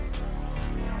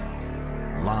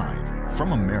Live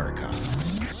from America,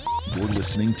 you're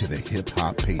listening to the Hip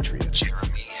Hop Patriot, Jeremy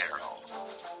Harrell.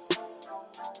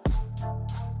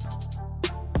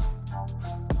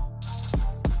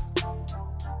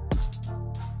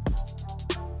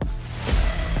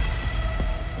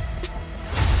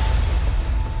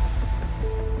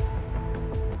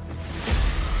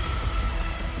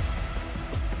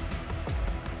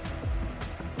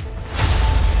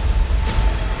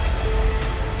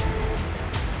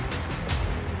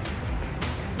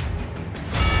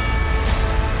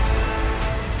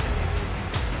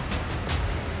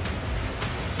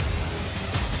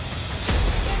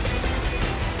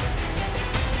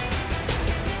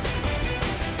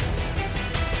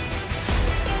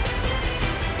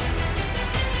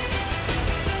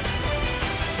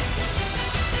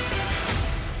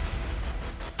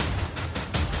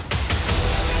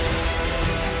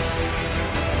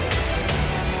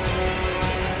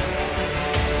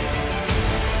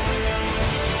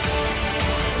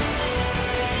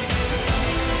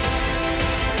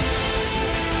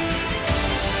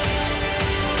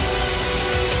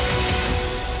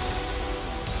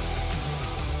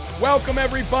 Welcome,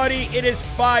 everybody. It is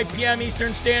 5 p.m.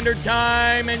 Eastern Standard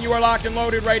Time, and you are locked and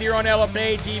loaded right here on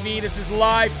LFA TV. This is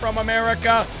Live from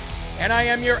America, and I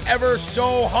am your ever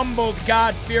so humbled,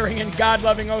 God-fearing, and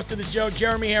God-loving host of the show,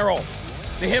 Jeremy Harrell,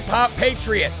 the hip-hop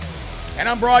patriot. And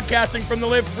I'm broadcasting from the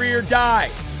Live Free or Die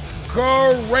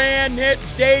granite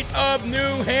state of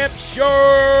New Hampshire.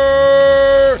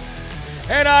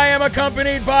 And I am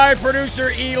accompanied by producer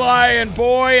Eli, and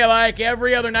boy, like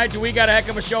every other night, we got a heck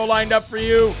of a show lined up for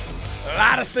you. A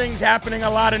lot of things happening, a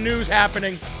lot of news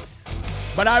happening.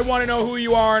 But I want to know who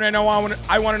you are, and I want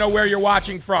to know where you're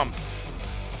watching from.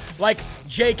 Like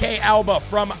J.K. Alba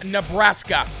from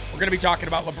Nebraska. We're going to be talking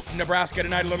about Nebraska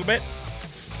tonight a little bit.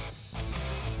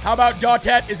 How about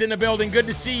Dautet is in the building? Good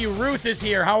to see you. Ruth is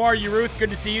here. How are you, Ruth?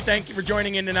 Good to see you. Thank you for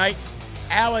joining in tonight.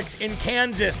 Alex in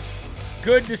Kansas.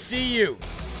 Good to see you.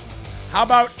 How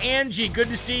about Angie? Good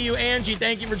to see you, Angie.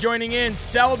 Thank you for joining in.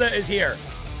 Zelda is here.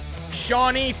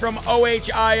 Shawnee from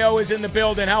OHIO is in the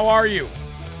building. How are you?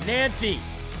 Nancy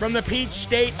from the Peach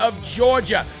State of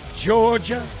Georgia.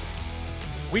 Georgia.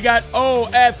 We got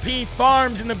OFP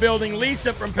Farms in the building.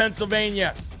 Lisa from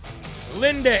Pennsylvania.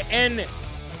 Linda and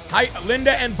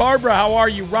Barbara, how are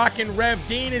you? Rockin' Rev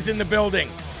Dean is in the building.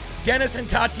 Dennis and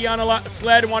Tatiana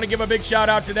Sled, want to give a big shout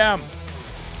out to them.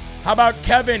 How about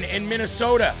Kevin in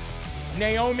Minnesota?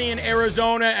 Naomi in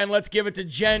Arizona, and let's give it to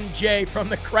Jen J from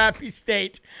the crappy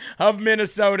state of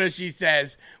Minnesota, she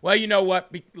says. Well, you know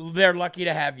what? They're lucky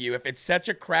to have you. If it's such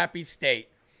a crappy state,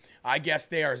 I guess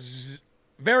they are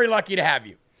very lucky to have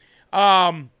you.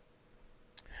 How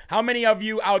many of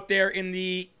you out there in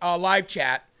the live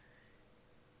chat,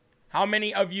 how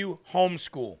many of you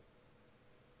homeschool?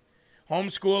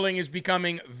 Homeschooling is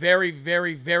becoming very,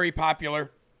 very, very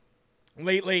popular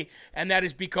lately, and that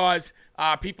is because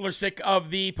people are sick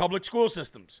of the public school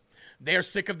systems. They're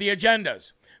sick of the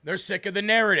agendas. They're sick of the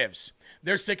narratives.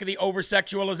 They're sick of the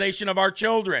over-sexualization of our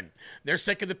children. They're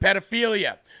sick of the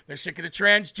pedophilia. They're sick of the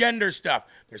transgender stuff.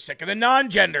 They're sick of the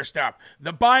non-gender stuff,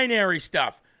 the binary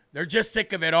stuff. They're just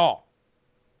sick of it all.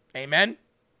 Amen?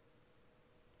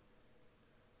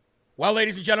 Well,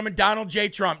 ladies and gentlemen, Donald J.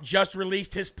 Trump just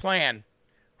released his plan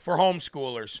for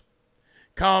homeschoolers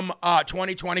come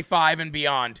 2025 and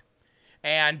beyond.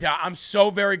 And I'm so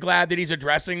very glad that he's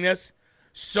addressing this.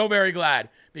 So very glad,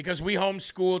 because we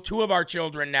homeschool 2 of our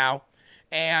children now.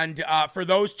 And for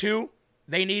those 2,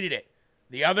 they needed it.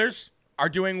 The others are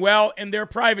doing well in their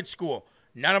private school.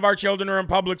 None of our children are in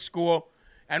public school.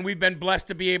 And we've been blessed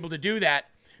to be able to do that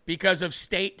because of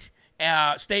state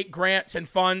grants and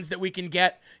funds that we can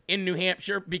get in New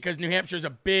Hampshire, because New Hampshire is a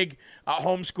big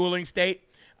homeschooling state.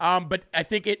 But I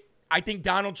think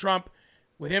Donald Trump,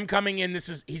 with him coming in,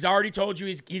 he's already told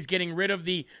you he's getting rid of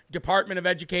the Department of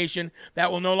Education.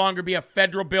 That will no longer be a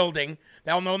federal building.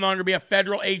 That will no longer be a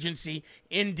federal agency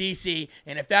in D.C.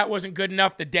 And if that wasn't good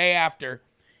enough, the day after,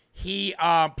 he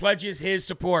pledges his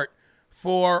support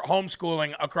for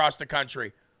homeschooling across the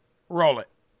country. Roll it.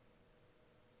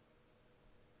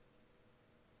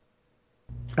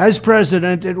 As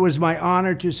president, it was my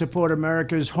honor to support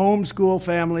America's homeschool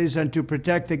families and to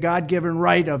protect the God-given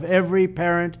right of every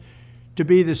parent to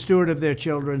be the steward of their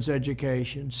children's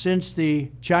education. Since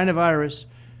the China virus,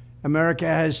 America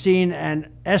has seen an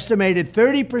estimated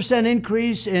 30%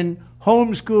 increase in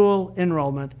homeschool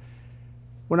enrollment.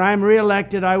 When I'm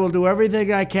reelected, I will do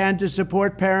everything I can to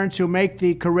support parents who make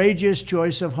the courageous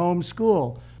choice of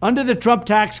homeschool. Under the Trump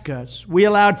tax cuts, we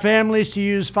allowed families to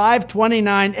use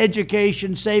 529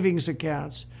 education savings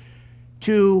accounts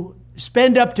to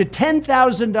spend up to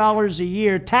 $10,000 a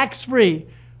year tax-free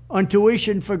on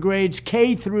tuition for grades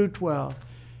K through 12.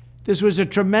 This was a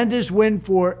tremendous win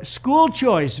for school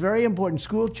choice, very important,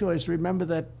 school choice, remember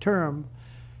that term.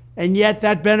 And yet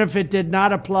that benefit did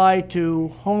not apply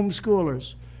to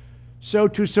homeschoolers. So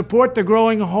to support the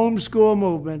growing homeschool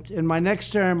movement, in my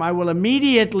next term, I will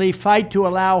immediately fight to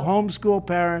allow homeschool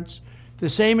parents the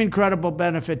same incredible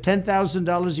benefit,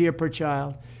 $10,000 a year per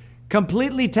child,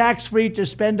 completely tax-free to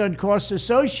spend on costs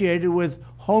associated with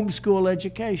homeschool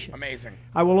education. Amazing.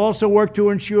 I will also work to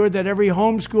ensure that every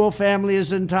homeschool family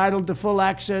is entitled to full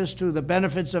access to the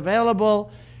benefits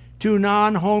available to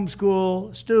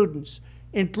non-homeschool students,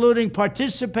 including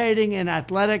participating in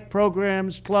athletic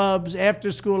programs, clubs,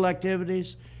 after-school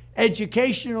activities,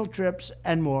 educational trips,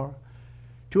 and more.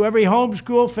 To every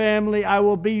homeschool family, I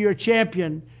will be your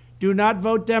champion. Do not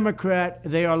vote Democrat.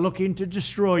 They are looking to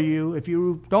destroy you. If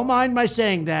you don't mind my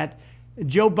saying that,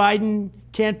 Joe Biden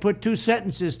can't put two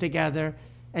sentences together,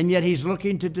 and yet he's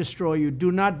looking to destroy you.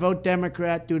 Do not vote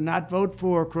Democrat. Do not vote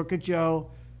for Crooked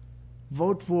Joe.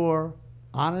 Vote for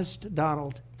Honest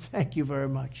Donald. Thank you very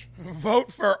much.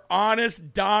 Vote for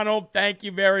Honest Donald. Thank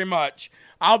you very much.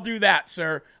 I'll do that,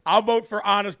 sir. I'll vote for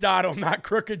Honest Donald, not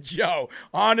Crooked Joe.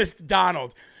 Honest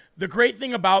Donald. The great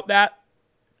thing about that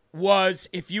was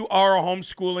if you are a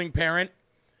homeschooling parent,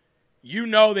 you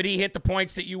know that he hit the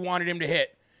points that you wanted him to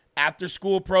hit.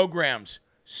 After-school programs,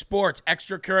 sports,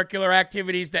 extracurricular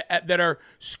activities that are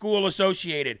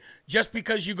school-associated. Just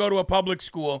because you go to a public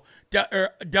school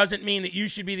doesn't mean that you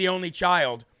should be the only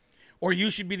child or you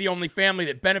should be the only family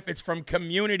that benefits from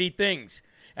community things.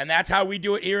 And that's how we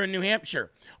do it here in New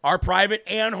Hampshire. Our private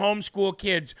and homeschool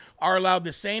kids are allowed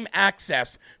the same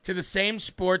access to the same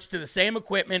sports, to the same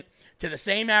equipment, to the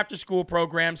same after-school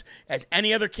programs as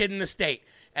any other kid in the state.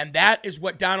 And that is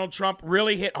what Donald Trump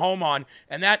really hit home on.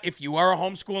 And that, if you are a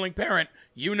homeschooling parent,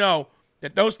 you know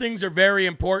that those things are very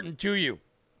important to you.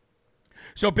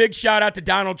 So big shout out to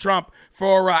Donald Trump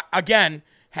for, again,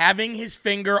 having his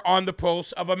finger on the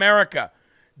pulse of America.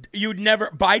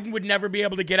 Biden would never be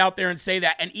able to get out there and say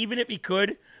that. And even if he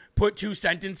could put two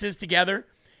sentences together,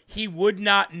 he would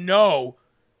not know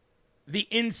the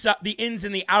ins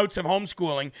and the outs of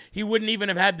homeschooling. He wouldn't even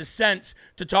have had the sense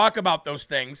to talk about those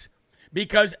things,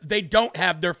 because they don't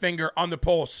have their finger on the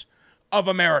pulse of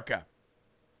America.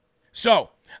 So,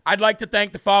 I'd like to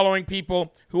thank the following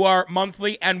people who are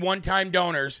monthly and one-time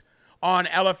donors on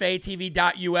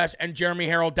lfatv.us and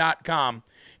jeremyherald.com.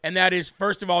 And that is,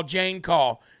 first of all, Jane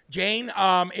Call. Jane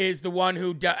is the one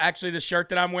who, actually the shirt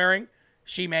that I'm wearing,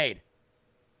 she made.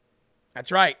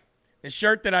 That's right. The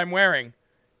shirt that I'm wearing,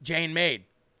 Jane made.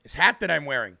 This hat that I'm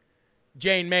wearing,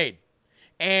 Jane made.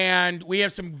 And we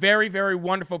have some very, very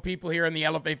wonderful people here in the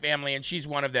LFA family, and she's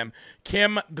one of them.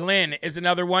 Kim Glynn is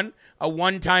another one, a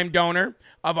one-time donor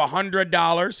of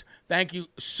 $100. Thank you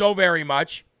so very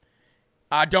much.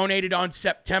 Donated on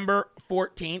September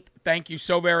 14th. Thank you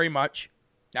so very much.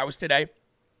 That was today.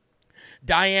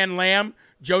 Diane Lamb,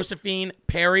 Josephine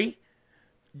Perry,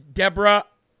 Deborah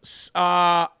Srinka.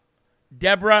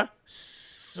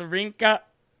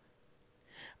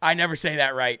 I never say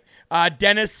that right.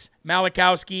 Dennis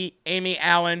Malakowski, Amy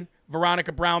Allen,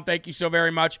 Veronica Brown, thank you so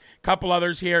very much. Couple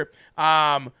others here.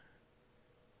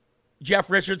 Jeff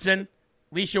Richardson,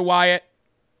 Leisha Wyatt,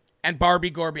 and Barbie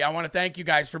Gorby. I want to thank you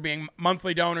guys for being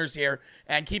monthly donors here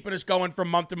and keeping us going from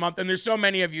month to month. And there's so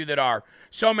many of you that are.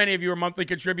 So many of you are monthly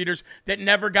contributors that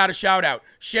never got a shout out.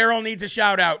 Cheryl needs a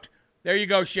shout out. There you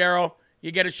go, Cheryl.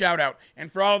 You get a shout out.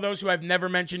 And for all of those who I've never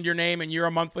mentioned your name and you're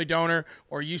a monthly donor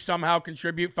or you somehow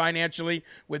contribute financially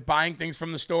with buying things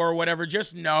from the store or whatever,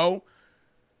 just know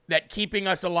that keeping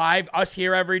us alive, us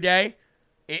here every day,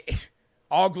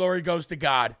 all glory goes to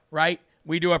God, right?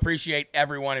 We do appreciate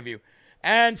every one of you.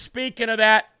 And speaking of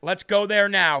that, let's go there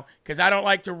now, because I don't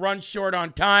like to run short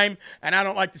on time and I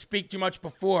don't like to speak too much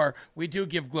before we do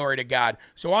give glory to God.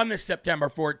 So on this September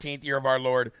 14th, year of our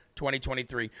Lord,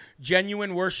 2023,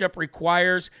 genuine worship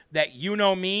requires that you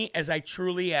know me as I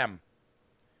truly am.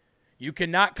 You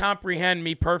cannot comprehend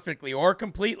me perfectly or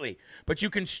completely, but you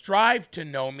can strive to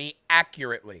know me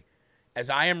accurately as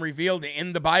I am revealed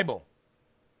in the Bible.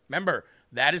 Remember,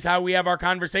 that is how we have our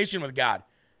conversation with God,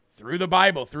 through the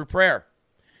Bible, through prayer.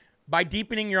 By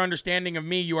deepening your understanding of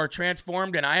me, you are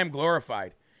transformed and I am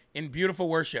glorified in beautiful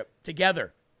worship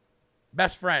together.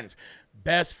 Best friends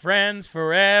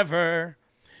forever.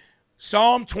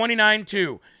 Psalm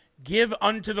 29:2, give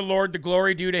unto the Lord the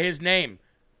glory due to his name.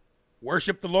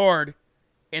 Worship the Lord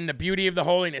in the beauty of the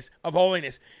holiness.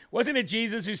 Wasn't it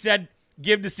Jesus who said,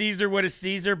 give to Caesar what is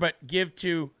Caesar, but give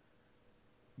to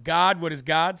God what is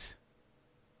God's?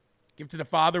 Give to the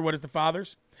Father what is the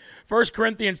Father's? 1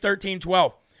 Corinthians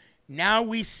 13:12. Now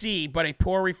we see but a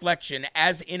poor reflection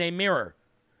as in a mirror.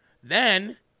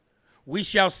 Then we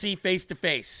shall see face to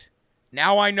face.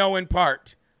 Now I know in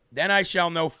part, then I shall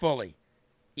know fully,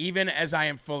 even as I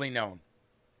am fully known.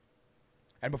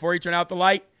 And before you turn out the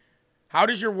light, how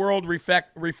does your world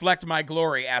reflect my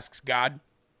glory, asks God.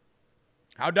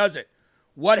 How does it?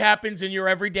 What happens in your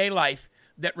everyday life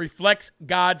that reflects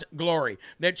God's glory,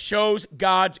 that shows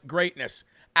God's greatness?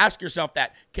 Ask yourself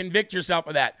that. Convict yourself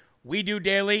of that. We do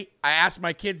daily. I ask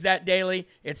my kids that daily.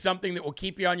 It's something that will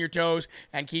keep you on your toes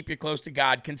and keep you close to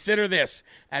God. Consider this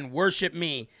and worship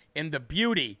me in the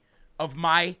beauty of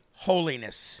my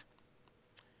holiness.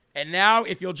 And now,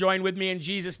 if you'll join with me in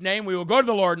Jesus' name, we will go to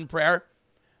the Lord in prayer.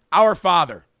 Our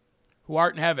Father, who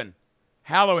art in heaven,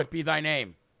 hallowed be thy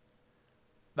name.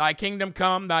 Thy kingdom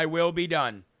come, thy will be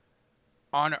done,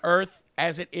 on earth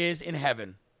as it is in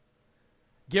heaven.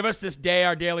 Give us this day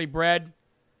our daily bread,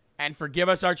 and forgive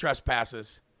us our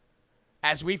trespasses,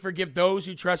 as we forgive those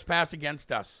who trespass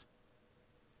against us.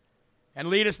 And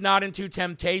lead us not into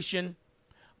temptation,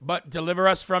 but deliver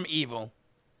us from evil.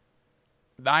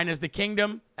 Thine is the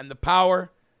kingdom, and the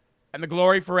power, and the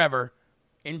glory forever.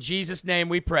 In Jesus' name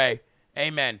we pray.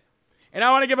 Amen. And I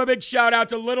want to give a big shout out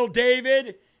to little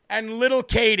David and little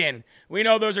Caden. We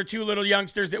know those are two little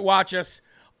youngsters that watch us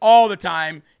all the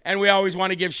time, and we always want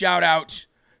to give shout out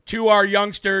to our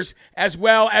youngsters as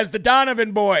well as the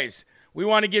Donovan boys. We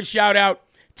want to give shout out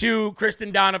to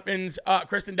Kristen Donovan's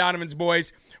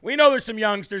boys. We know there's some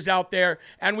youngsters out there,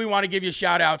 and we want to give you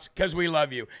shout outs because we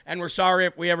love you. And we're sorry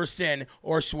if we ever sin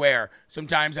or swear.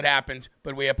 Sometimes it happens,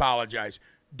 but we apologize.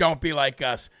 Don't be like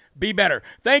us. Be better.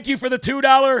 Thank you for the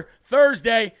 $2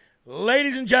 Thursday.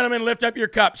 Ladies and gentlemen, lift up your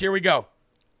cups. Here we go.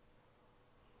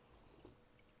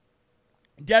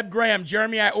 Deb Graham,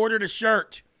 Jeremy, I ordered a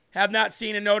shirt. Have not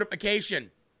seen a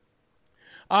notification.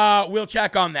 We'll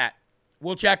check on that.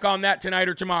 We'll check on that tonight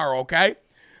or tomorrow, okay?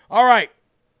 All right.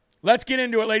 Let's get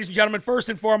into it, ladies and gentlemen. First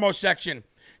and foremost section.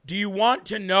 Do you want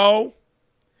to know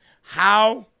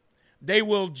how they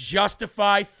will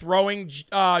justify throwing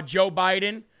Joe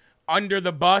Biden under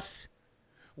the bus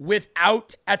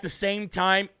without at the same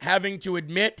time having to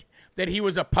admit that he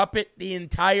was a puppet the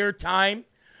entire time?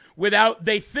 Without,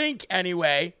 they think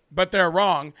anyway, but they're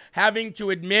wrong, having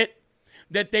to admit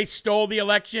that they stole the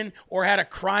election or had a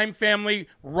crime family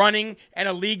running an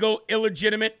illegal,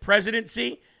 illegitimate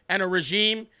presidency and a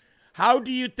regime. How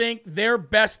do you think they're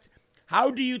going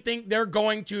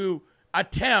to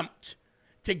attempt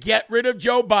to get rid of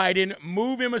Joe Biden,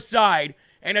 move him aside,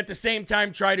 and at the same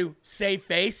time try to save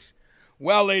face?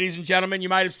 Well, ladies and gentlemen, you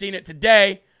might have seen it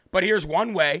today, but here's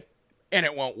one way, and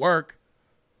it won't work.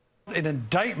 An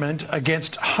indictment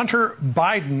against Hunter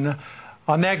Biden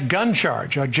on that gun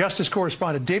charge. Our Justice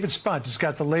correspondent David Spunt has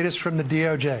got the latest from the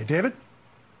DOJ. David?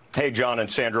 Hey, John and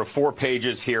Sandra, 4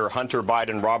 pages here. Hunter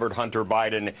Biden, Robert Hunter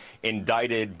Biden,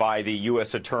 indicted by the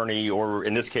U.S. Attorney, or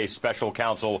in this case, Special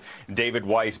Counsel David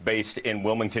Weiss, based in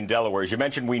Wilmington, Delaware. As you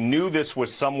mentioned, we knew this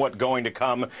was somewhat going to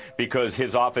come because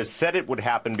his office said it would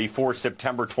happen before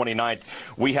September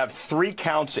 29th. We have 3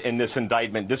 counts in this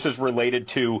indictment. This is related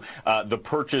to the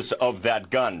purchase of that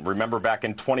gun. Remember, back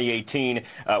in 2018,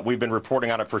 we've been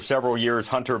reporting on it for several years.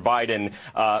 Hunter Biden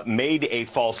made a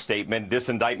false statement. This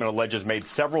indictment alleges made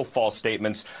several false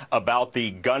statements about the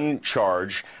gun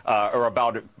charge or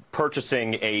about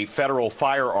purchasing a federal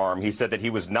firearm. He said that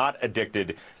he was not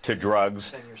addicted to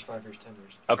drugs. 10 years, 5 years, 10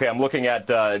 years. Okay, I'm looking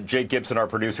at Jake Gibson, our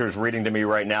producer, is reading to me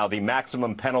right now. The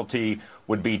maximum penalty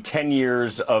would be 10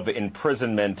 years of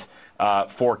imprisonment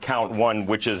for count 1,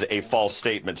 which is a false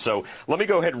statement. So let me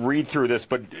go ahead and read through this,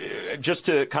 but just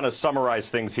to kind of summarize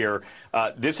things here,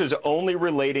 this is only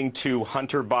relating to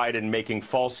Hunter Biden making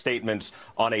false statements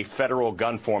on a federal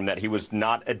gun form that he was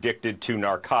not addicted to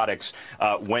narcotics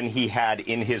when he had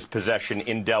in his possession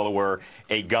in Delaware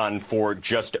a gun for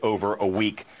just over a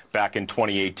week back in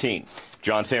 2018.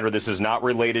 John Sandra, this is not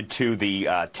related to the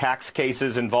tax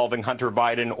cases involving Hunter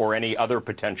Biden or any other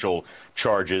potential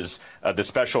charges. The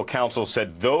special counsel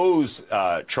said those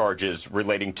charges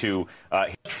relating to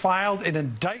filed an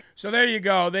indictment. So there you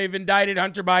go. They've indicted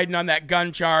Hunter Biden on that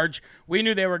gun charge. We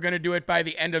knew they were going to do it by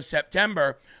the end of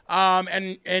September.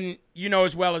 And you know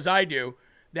as well as I do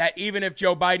that even if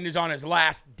Joe Biden is on his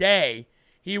last day,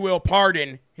 he will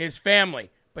pardon his family.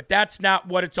 But that's not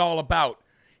what it's all about.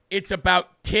 It's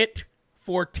about tit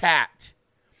for tat.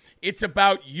 It's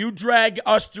about you drag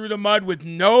us through the mud with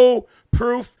no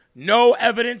proof, no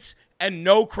evidence, and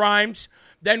no crimes.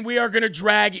 Then we are going to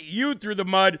drag you through the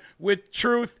mud with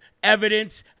truth,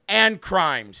 evidence, and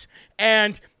crimes.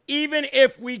 And Even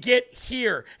if we get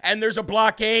here and there's a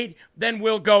blockade, then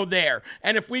we'll go there.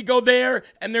 And if we go there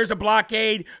and there's a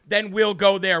blockade, then we'll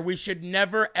go there. We should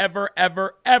never, ever,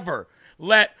 ever, ever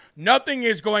let nothing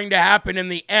is going to happen in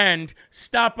the end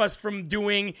stop us from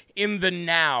doing in the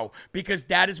now, because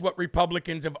that is what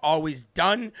Republicans have always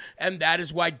done, and that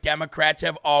is why Democrats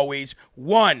have always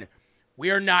won. We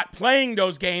are not playing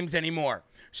those games anymore.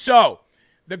 So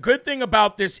the good thing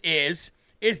about this is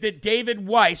that David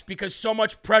Weiss, because so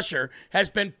much pressure has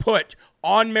been put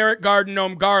on Merrick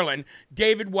Garden-Garland,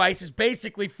 David Weiss is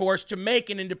basically forced to make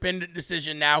an independent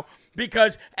decision now,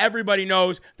 because everybody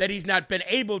knows that he's not been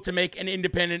able to make an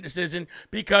independent decision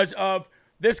because of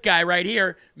this guy right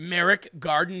here, Merrick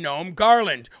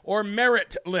Garden-Garland, or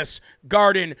Meritless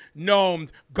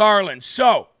Garden-Garland.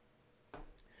 So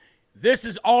this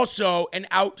is also an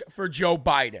out for Joe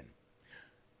Biden.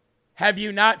 Have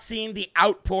you not seen the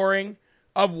outpouring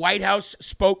of White House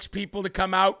spokespeople to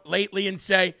come out lately and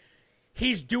say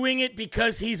he's doing it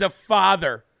because he's a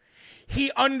father?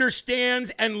 He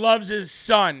understands and loves his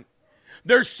son.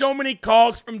 There's so many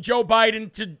calls from Joe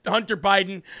Biden to Hunter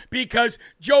Biden because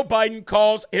Joe Biden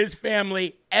calls his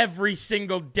family every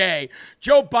single day.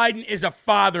 Joe Biden is a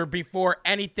father before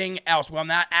anything else. Well,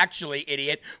 not actually,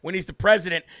 idiot. When he's the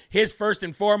president, his first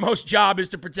and foremost job is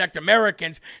to protect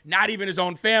Americans, not even his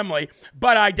own family.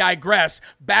 But I digress.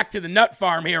 Back to the nut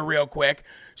farm here real quick.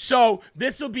 So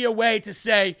this will be a way to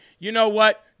say, you know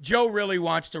what? Joe really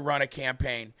wants to run a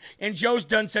campaign. And Joe's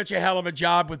done such a hell of a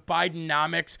job with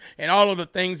Bidenomics and all of the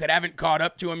things that haven't caught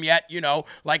up to him yet,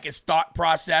 like his thought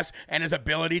process and his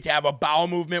ability to have a bowel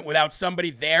movement without somebody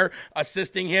there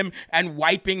assisting him and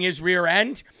wiping his rear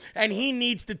end. And he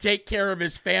needs to take care of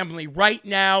his family right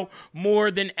now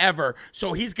more than ever.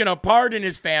 So he's going to pardon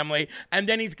his family, and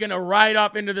then he's going to ride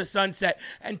off into the sunset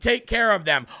and take care of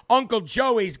them. Uncle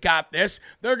Joey's got this.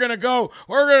 We're going to go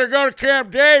to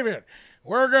Camp David.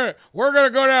 We're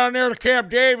gonna go down there to Camp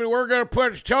David. We're gonna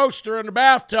put a toaster in the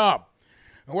bathtub.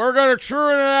 And we're gonna true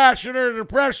international under the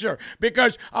pressure,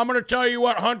 because I'm gonna tell you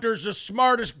what, Hunter's the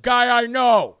smartest guy I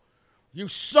know. You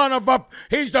son of a,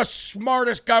 he's the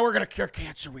smartest guy. We're gonna cure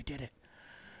cancer. We did it.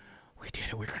 We're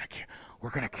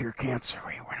gonna cure cancer.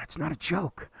 It's not a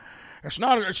joke. It's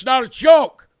not a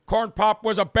joke. Corn Pop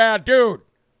was a bad dude.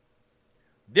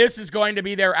 This is going to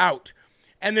be their out,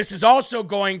 and this is also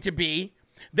going to be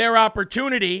their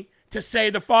opportunity to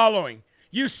say the following.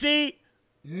 You see,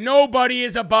 nobody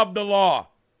is above the law.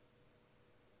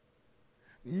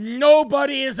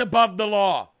 Nobody is above the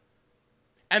law.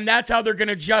 And that's how they're going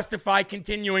to justify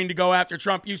continuing to go after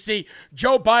Trump. You see,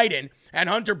 Joe Biden and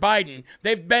Hunter Biden,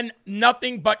 they've been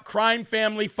nothing but crime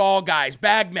family fall guys,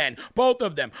 bagmen, both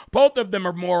of them. Both of them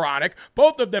are moronic.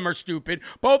 Both of them are stupid.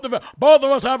 Both of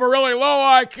us have a really low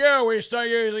IQ. We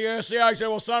say, I say,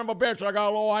 well, son of a bitch, I got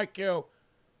a low IQ.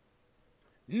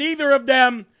 Neither of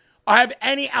them have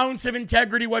any ounce of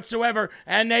integrity whatsoever,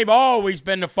 and they've always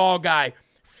been the fall guy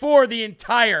for the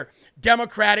entire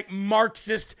Democratic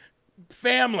Marxist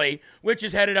family, which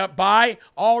is headed up by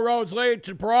all roads lead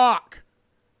to Brock.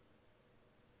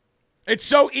 It's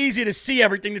so easy to see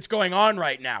everything that's going on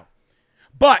right now.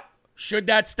 But should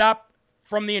that stop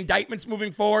from the indictments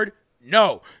moving forward?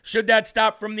 No. Should that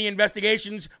stop from the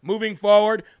investigations moving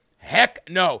forward? Heck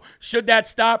no. Should that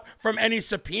stop from any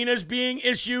subpoenas being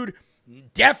issued?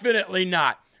 Definitely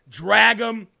not. Drag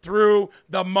them through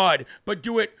the mud, but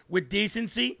do it with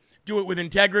decency, do it with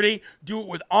integrity, do it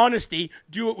with honesty,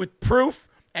 do it with proof,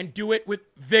 and do it with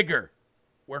vigor.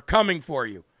 We're coming for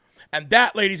you. And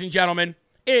that, ladies and gentlemen,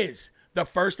 is the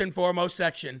first and foremost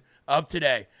section of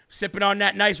today. Sipping on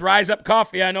that nice Rise Up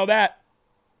coffee, I know that.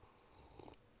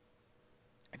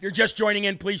 If you're just joining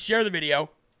in, please share the video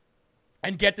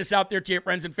and get this out there to your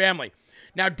friends and family.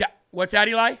 Now, what's that,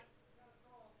 Eli?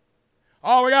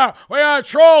 Oh, we got a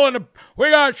troll in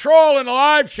the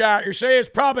live chat. You see, it's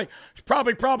probably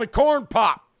Corn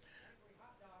Pop.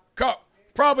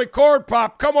 Probably Corn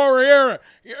Pop. Come over here.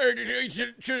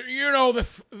 You know the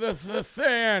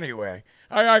thing anyway.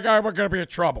 We're gonna be in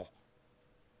trouble.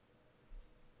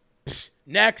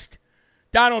 Next,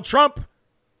 Donald Trump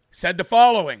said the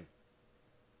following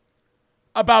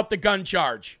about the gun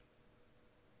charge.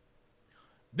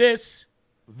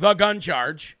 The gun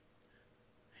charge,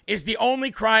 is the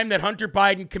only crime that Hunter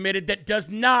Biden committed that does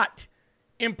not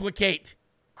implicate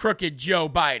crooked Joe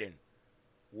Biden.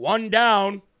 1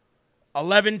 down,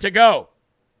 11 to go.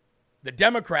 The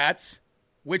Democrats,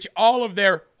 which all of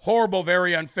their horrible,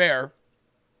 very unfair,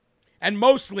 and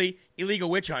mostly illegal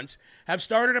witch hunts, have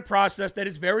started a process that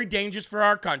is very dangerous for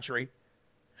our country.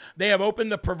 They have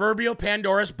opened the proverbial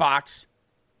Pandora's box,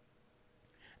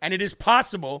 and it is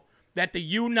possible that the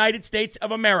United States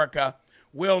of America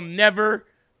will never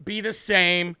be the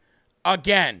same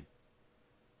again.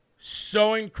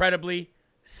 So incredibly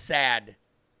sad.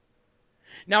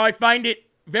 Now, I find it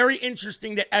very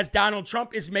interesting that as Donald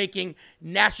Trump is making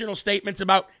national statements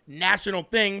about national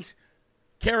things,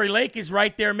 Kari Lake is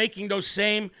right there making those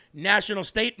same national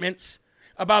statements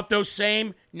about those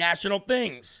same national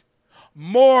things.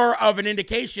 More of an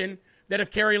indication that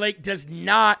if Kari Lake does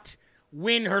not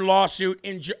win her lawsuit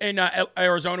in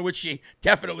Arizona, which she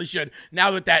definitely should,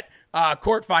 now that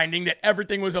court finding that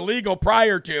everything was illegal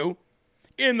prior to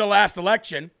in the last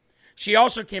election, she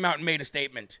also came out and made a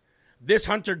statement. This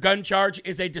Hunter gun charge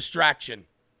is a distraction.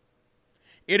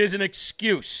 It is an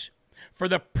excuse for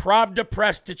the Pravda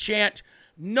press to chant,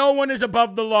 "No one is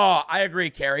above the law." I agree,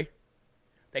 Kari.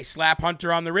 They slap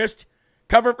Hunter on the wrist,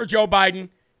 cover for Joe Biden,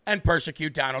 and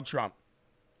persecute Donald Trump.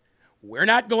 We're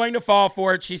not going to fall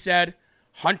for it, she said.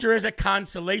 Hunter is a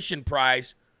consolation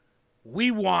prize. We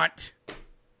want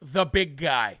the big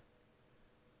guy.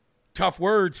 Tough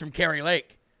words from Kari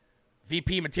Lake.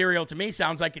 VP material to me,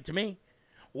 sounds like it to me.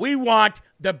 We want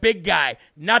the big guy,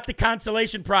 not the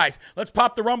consolation prize. Let's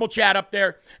pop the Rumble chat up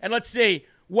there and let's see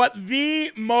what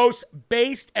the most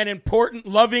based and important,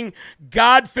 loving,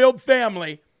 God-filled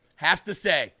family has to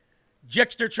say.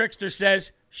 Jixter Trickster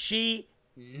says she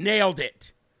nailed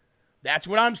it. That's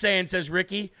what I'm saying, says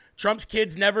Ricky. Trump's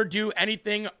kids never do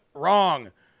anything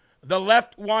wrong. The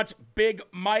left wants Big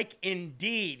Mike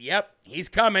indeed. Yep, he's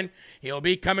coming. He'll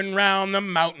be coming round the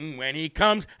mountain when he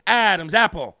comes. Adam's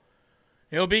apple.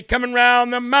 He'll be coming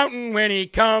round the mountain when he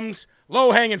comes.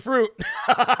 Low-hanging fruit.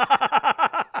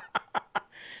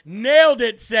 Nailed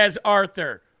it, says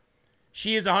Arthur.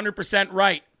 She is 100%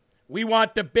 right. We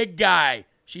want the big guy.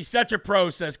 She's such a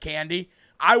pro, says Candy.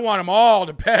 I want them all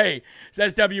to pay,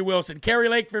 says W. Wilson. Kari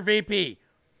Lake for VP.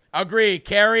 Agree.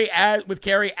 Kari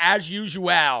as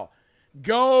usual.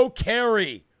 Go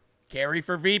Kari. Kari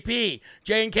for VP.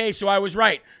 J&K, so I was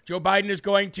right. Joe Biden is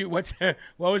going to, what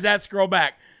was that? Scroll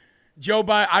back.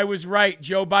 I was right.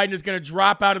 Joe Biden is going to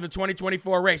drop out of the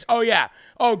 2024 race. Oh, yeah.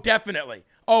 Oh, definitely.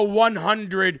 Oh,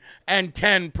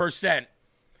 110%.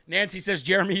 Nancy says,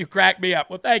 Jeremy, you cracked me up.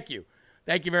 Well, thank you.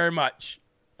 Thank you very much.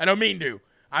 I don't mean to.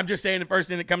 I'm just saying the first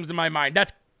thing that comes to my mind.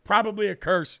 That's probably a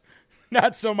curse,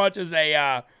 not so much as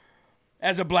a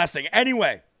blessing.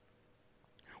 Anyway,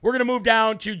 we're going to move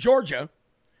down to Georgia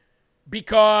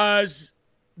because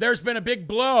there's been a big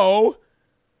blow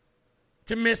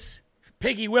to Miss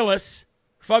Piggy Willis,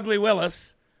 Fugly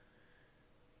Willis,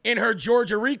 in her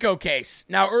Georgia RICO case.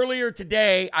 Now, earlier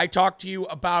today, I talked to you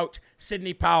about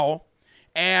Sidney Powell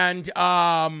and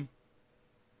Mr.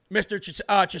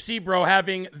 Chesebro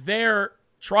having their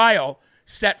trial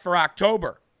set for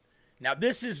October. Now,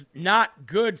 this is not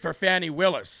good for Fani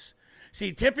Willis.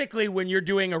 See, typically when you're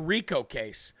doing a RICO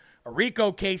case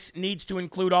needs to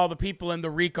include all the people in the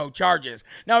RICO charges.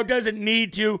 Now, it doesn't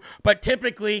need to, but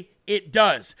typically it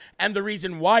does. And the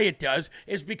reason why it does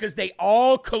is because they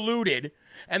all colluded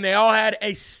and they all had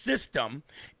a system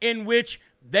in which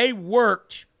they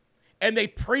worked and they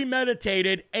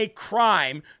premeditated a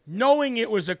crime, knowing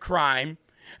it was a crime,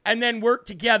 and then worked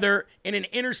together in an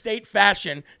interstate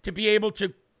fashion to be able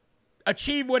to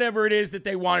achieve whatever it is that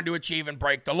they wanted to achieve and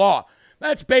break the law.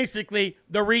 That's basically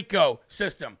the RICO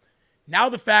system. Now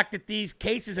the fact that these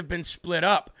cases have been split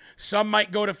up, some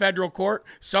might go to federal court,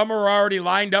 some are already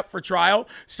lined up for trial,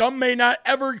 some may not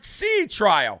ever see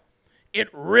trial. It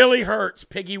really hurts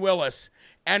Piggy Willis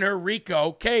and her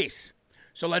RICO case.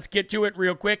 So let's get to it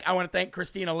real quick. I want to thank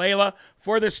Christina Layla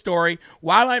for this story.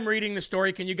 While I'm reading the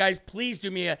story, can you guys please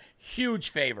do me a huge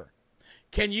favor?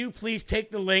 Can you please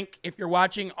take the link if you're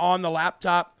watching on the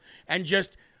laptop and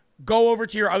just go over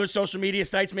to your other social media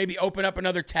sites, maybe open up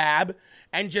another tab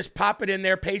and just pop it in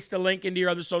there, paste the link into your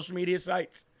other social media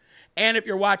sites. And if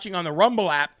you're watching on the Rumble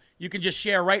app, you can just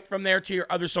share right from there to your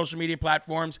other social media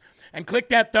platforms and click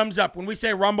that thumbs up. When we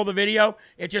say Rumble the video,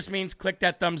 it just means click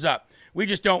that thumbs up. We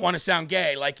just don't want to sound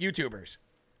gay like YouTubers.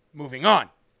 Moving on.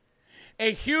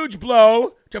 A huge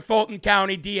blow to Fulton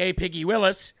County DA Piggy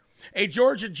Willis. A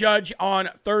Georgia judge on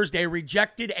Thursday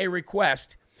rejected a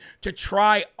request to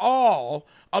try all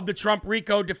of the Trump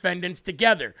RICO defendants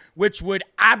together, which would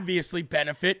obviously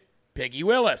benefit Piggy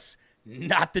Willis,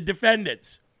 not the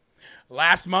defendants.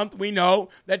 Last month, we know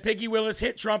that Piggy Willis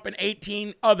hit Trump and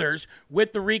 18 others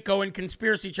with the RICO and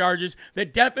conspiracy charges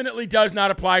that definitely does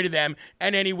not apply to them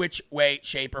in any which way,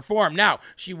 shape, or form. Now,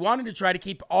 she wanted to try to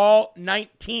keep all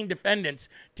 19 defendants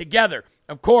together.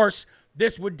 Of course,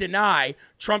 this would deny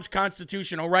Trump's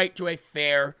constitutional right to a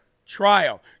fair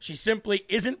trial. She simply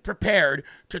isn't prepared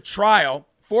to trial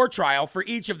for trial for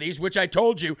each of these, which I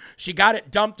told you she got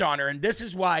it dumped on her. And this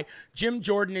is why Jim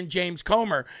Jordan and James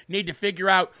Comer need to figure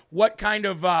out what kind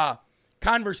of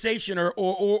conversation or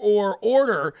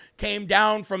order came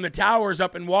down from the towers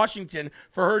up in Washington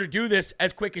for her to do this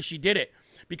as quick as she did it.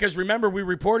 Because remember, we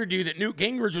reported to you that Newt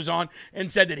Gingrich was on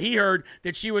and said that he heard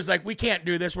that she was like, we can't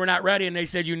do this, we're not ready, and they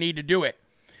said you need to do it.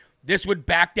 This would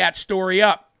back that story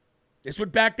up. This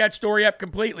would back that story up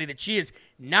completely, that she is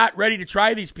not ready to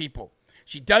try these people.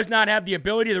 She does not have the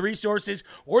ability, the resources,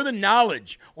 or the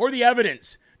knowledge, or the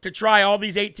evidence to try all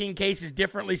these 18 cases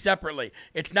differently, separately.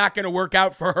 It's not going to work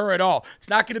out for her at all. It's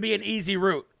not going to be an easy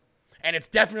route, and it's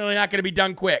definitely not going to be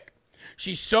done quick.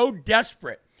 She's so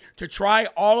desperate to try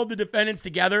all of the defendants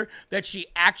together that she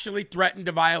actually threatened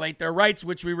to violate their rights,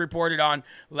 which we reported on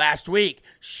last week.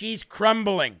 She's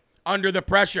crumbling under the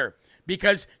pressure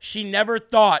because she never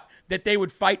thought that they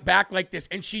would fight back like this,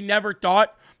 and she never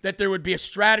thought that there would be a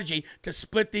strategy to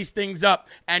split these things up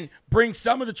and bring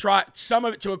some of it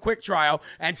to a quick trial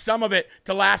and some of it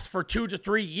to last for 2 to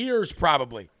 3 years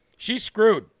probably. She's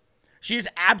screwed. She's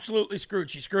absolutely screwed.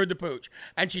 She screwed the pooch,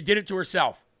 and she did it to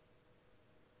herself.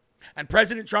 And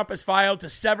President Trump has filed to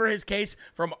sever his case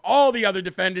from all the other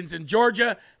defendants in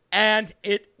Georgia, and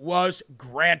it was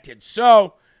granted.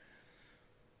 So,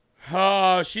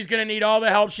 she's going to need all the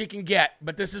help she can get.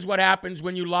 But this is what happens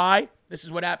when you lie. This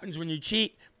is what happens when you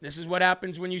cheat. This is what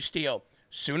happens when you steal.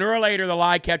 Sooner or later, the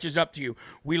lie catches up to you.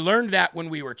 We learned that when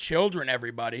we were children,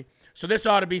 everybody. So this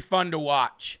ought to be fun to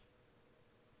watch.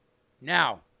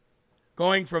 Now,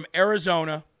 going from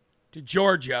Arizona to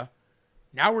Georgia,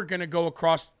 now we're going to go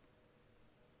across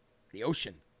the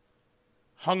ocean.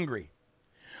 Hungary.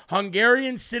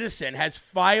 Hungarian citizen has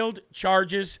filed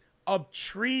charges of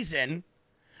treason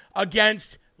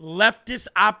against leftist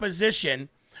opposition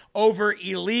over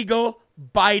illegal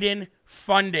Biden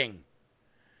funding.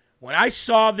 When I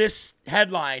saw this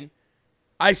headline,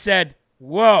 I said,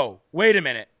 whoa, wait a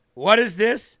minute. What is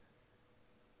this?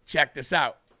 Check this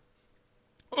out.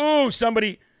 Oh,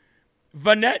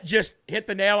 Vanette just hit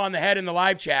the nail on the head in the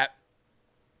live chat.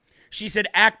 She said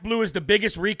Act Blue is the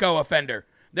biggest RICO offender.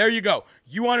 There you go.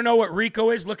 You want to know what RICO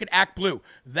is? Look at Act Blue.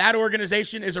 That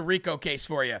organization is a RICO case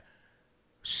for you.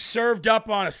 Served up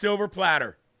on a silver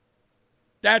platter.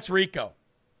 That's RICO.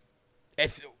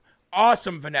 It's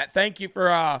awesome, Vanette. Thank you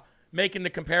for making the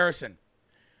comparison.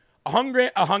 A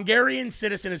Hungarian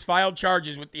citizen has filed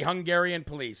charges with the Hungarian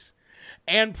police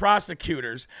and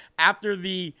prosecutors after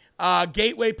the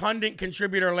Gateway pundit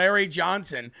contributor Larry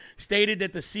Johnson stated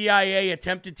that the CIA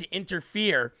attempted to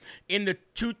interfere in the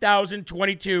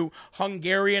 2022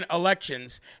 Hungarian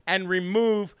elections and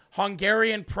remove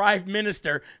Hungarian Prime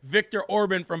Minister Viktor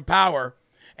Orban from power.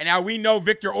 And now we know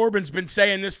Viktor Orban's been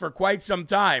saying this for quite some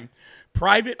time.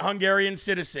 Private Hungarian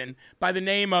citizen by the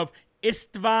name of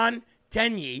István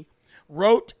Tenyi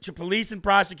wrote to police and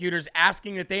prosecutors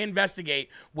asking that they investigate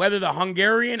whether the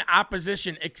Hungarian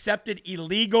opposition accepted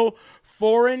illegal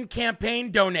foreign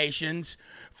campaign donations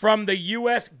from the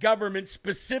U.S. government,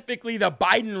 specifically the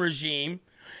Biden regime,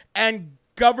 and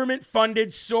government-funded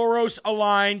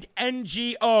Soros-aligned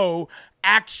NGO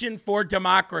Action for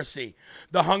Democracy.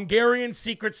 The Hungarian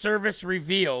Secret Service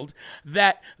revealed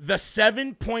that the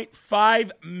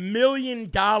 $7.5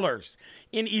 million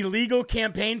in illegal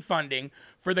campaign funding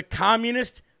for the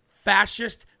Communist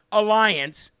Fascist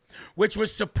Alliance, which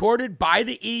was supported by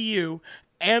the EU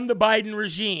and the Biden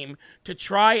regime to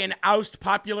try and oust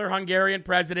popular Hungarian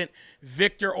President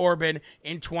Viktor Orban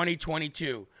in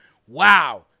 2022.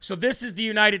 Wow. So this is the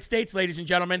United States, ladies and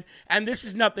gentlemen, and this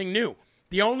is nothing new.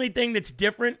 The only thing that's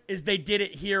different is they did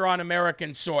it here on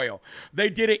American soil. They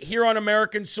did it here on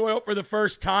American soil for the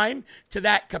first time, to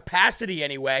that capacity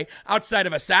anyway, outside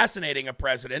of assassinating a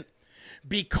president,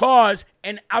 because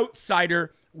an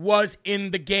outsider was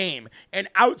in the game. An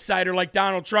outsider like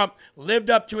Donald Trump lived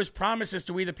up to his promises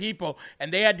to we the people,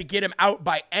 and they had to get him out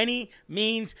by any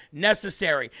means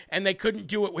necessary. And they couldn't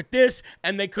do it with this,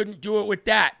 and they couldn't do it with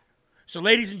that. So,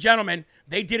 ladies and gentlemen,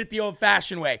 they did it the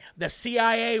old-fashioned way, the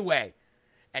CIA way.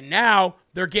 And now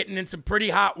they're getting in some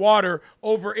pretty hot water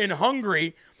over in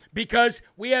Hungary because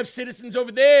we have citizens over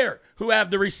there who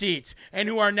have the receipts and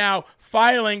who are now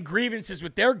filing grievances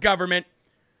with their government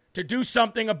to do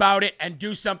something about it, and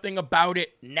do something about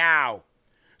it now.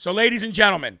 So, ladies and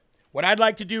gentlemen, what I'd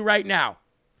like to do right now,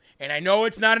 and I know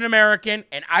it's not an American,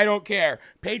 and I don't care.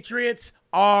 Patriots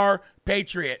are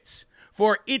patriots.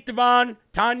 For István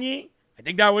Tenyi, I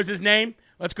think that was his name,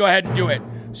 let's go ahead and do it.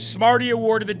 Smarty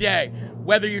Award of the day.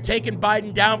 Whether you're taking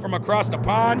Biden down from across the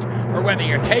pond or whether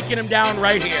you're taking him down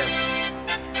right here.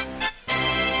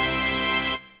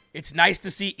 It's nice to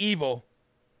see evil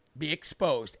be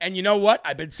exposed. And you know what?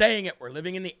 I've been saying it. We're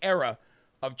living in the era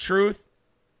of truth.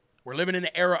 We're living in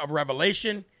the era of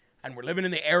revelation. And we're living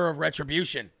in the era of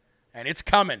retribution. And it's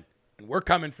coming. And we're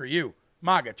coming for you.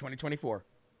 MAGA 2024.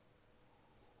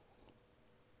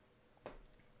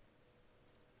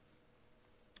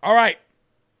 All right.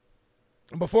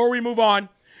 Before we move on,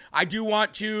 I do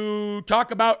want to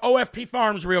talk about OFP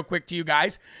Farms real quick to you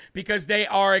guys, because they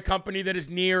are a company that is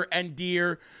near and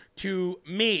dear to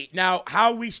me. Now,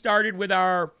 how we started with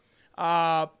our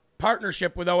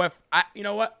partnership with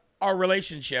our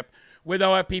relationship with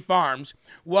OFP Farms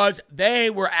was they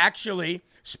were actually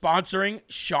sponsoring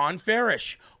Sean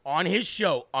Farish on his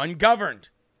show, Ungoverned.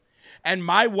 And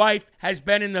my wife has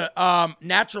been in the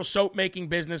natural soap making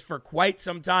business for quite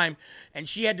some time, and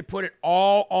she had to put it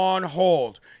all on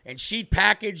hold. And she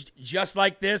packaged just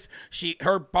like this.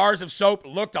 Her bars of soap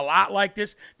looked a lot like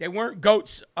this. They weren't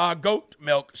goat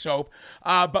milk soap,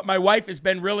 but my wife has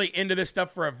been really into this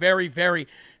stuff for a very, very,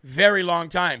 very long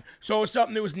time. So it was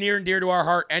something that was near and dear to our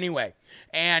heart anyway.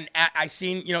 And I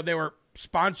seen, they were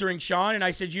sponsoring Sean, and I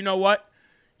said, you know what?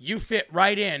 You fit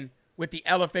right in with the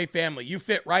LFA family. You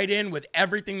fit right in with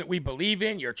everything that we believe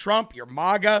in. You're Trump, you're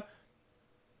MAGA.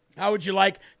 How would you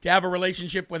like to have a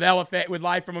relationship with LFA, with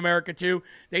Live from America too?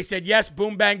 They said yes,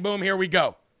 boom, bang, boom, here we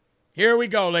go. Here we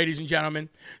go, ladies and gentlemen.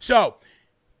 So,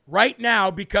 right now,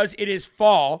 because it is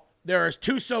fall, there are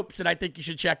 2 soaps that I think you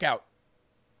should check out.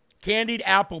 Candied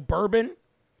Apple Bourbon,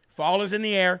 fall is in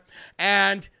the air,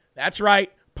 and that's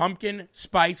right, Pumpkin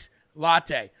Spice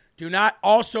Latte. Do not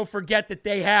also forget that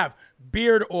they have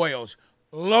beard oils,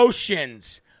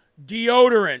 lotions,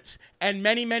 deodorants, and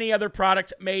many, many other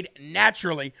products made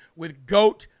naturally with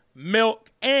goat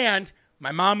milk. And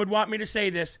my mom would want me to say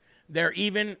this, they're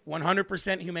even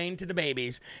 100% humane to the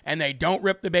babies, and they don't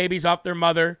rip the babies off their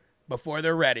mother before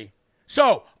they're ready.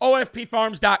 So,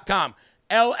 OFPfarms.com.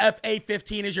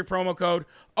 LFA15 is your promo code.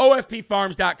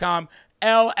 OFPfarms.com.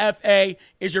 LFA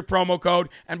is your promo code.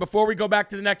 And before we go back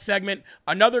to the next segment,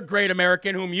 another great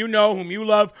American whom you know, whom you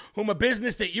love, whom a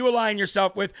business that you align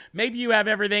yourself with, maybe you have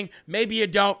everything, maybe you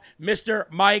don't, Mr.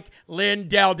 Mike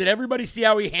Lindell. Did everybody see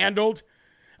how he handled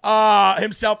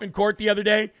himself in court the other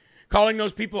day? Calling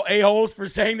those people a-holes for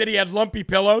saying that he had lumpy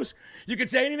pillows? You can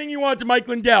say anything you want to Mike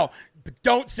Lindell, but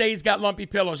don't say he's got lumpy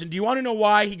pillows. And do you want to know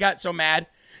why he got so mad?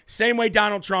 Same way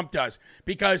Donald Trump does,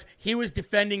 because he was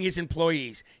defending his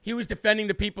employees. He was defending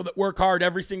the people that work hard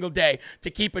every single day to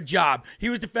keep a job. He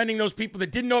was defending those people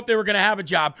that didn't know if they were going to have a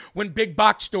job when big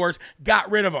box stores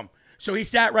got rid of them. So he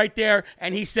sat right there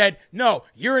and he said, no,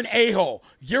 you're an a-hole.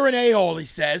 You're an a-hole, he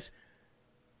says.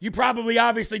 You probably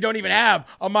obviously don't even have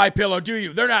a MyPillow, do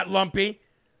you? They're not lumpy.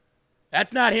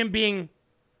 That's not him being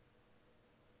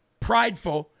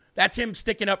prideful. That's him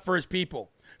sticking up for his people.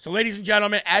 So, ladies and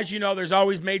gentlemen, as you know, there's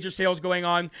always major sales going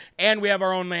on, and we have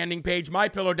our own landing page,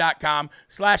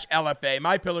 mypillow.com/LFA,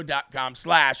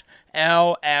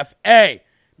 mypillow.com/LFA.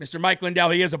 Mr. Mike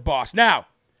Lindell, he is a boss. Now,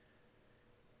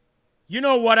 you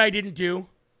know what I didn't do?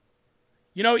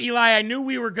 You know, Eli, I knew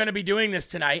we were going to be doing this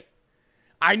tonight.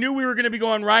 I knew we were going to be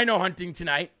going rhino hunting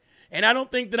tonight, and I don't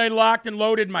think that I locked and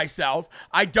loaded myself.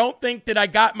 I don't think that I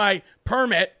got my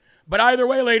permit, but either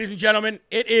way, ladies and gentlemen,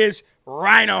 it is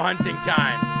rhino hunting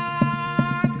time.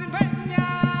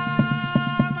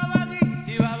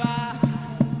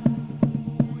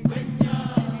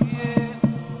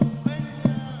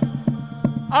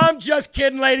 I'm just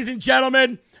kidding, ladies and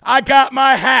gentlemen. I got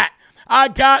my hat. I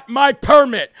got my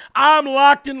permit. I'm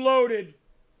locked and loaded.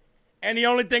 And the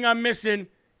only thing I'm missing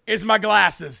is my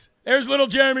glasses. There's little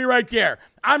Jeremy right there.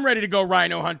 I'm ready to go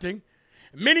rhino hunting.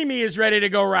 Mini-Me is ready to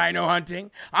go rhino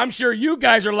hunting. I'm sure you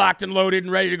guys are locked and loaded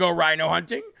and ready to go rhino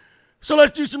hunting. So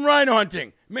let's do some rhino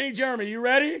hunting. Mini Jeremy, you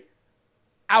ready?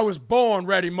 I was born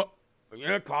ready.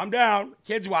 Yeah, calm down.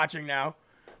 Kids watching now.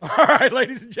 All right,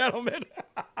 ladies and gentlemen.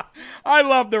 I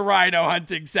love the rhino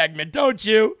hunting segment, don't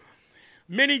you?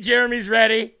 Mini Jeremy's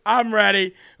ready. I'm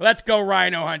ready. Let's go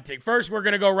rhino hunting. First, we're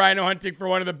going to go rhino hunting for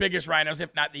one of the biggest rhinos,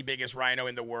 if not the biggest rhino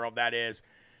in the world, that is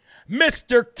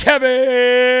Mr.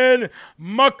 Kevin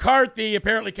McCarthy.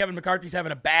 Apparently, Kevin McCarthy's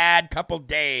having a bad couple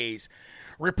days.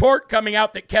 Report coming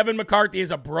out that Kevin McCarthy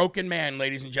is a broken man,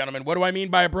 ladies and gentlemen. What do I mean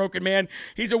by a broken man?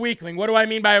 He's a weakling. What do I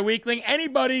mean by a weakling?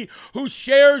 Anybody who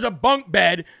shares a bunk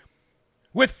bed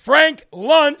with Frank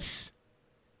Luntz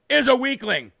is a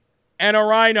weakling and a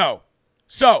rhino.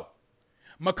 So,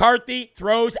 McCarthy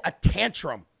throws a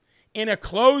tantrum in a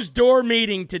closed-door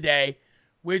meeting today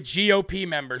with GOP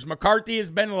members. McCarthy has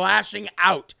been lashing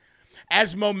out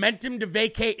as momentum to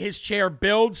vacate his chair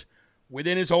builds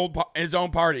within his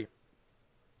own party.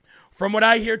 From what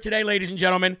I hear today, ladies and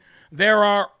gentlemen, there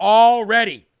are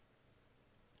already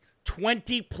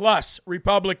 20-plus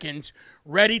Republicans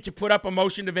ready to put up a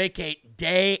motion to vacate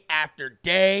day after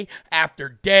day after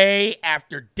day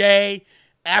after day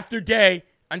after day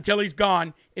until he's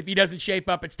gone. If he doesn't shape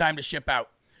up, it's time to ship out.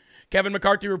 Kevin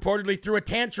McCarthy reportedly threw a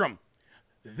tantrum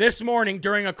this morning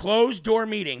during a closed-door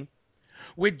meeting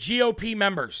with GOP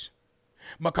members.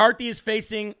 McCarthy is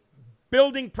facing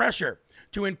building pressure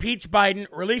to impeach Biden,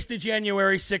 release the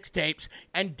January 6 tapes,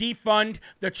 and defund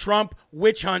the Trump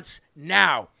witch hunts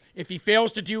now. If he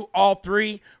fails to do all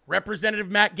three, Representative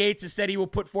Matt Gaetz has said he will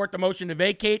put forth a motion to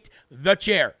vacate the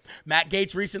chair. Matt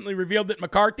Gaetz recently revealed that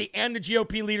McCarthy and the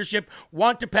GOP leadership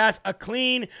want to pass a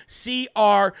clean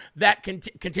CR, that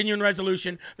continuing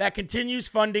resolution, that continues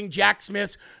funding Jack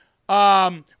Smith's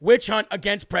witch hunt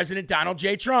against President Donald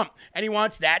J. Trump. And he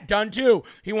wants that done too.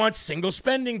 He wants single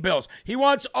spending bills. He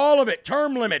wants all of it.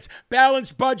 Term limits,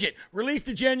 balanced budget, release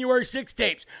the January 6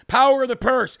 tapes, power of the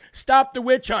purse, stop the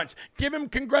witch hunts, give him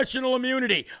congressional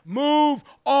immunity, move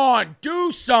on,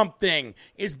 do something,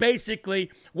 is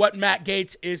basically what Matt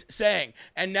Gaetz is saying.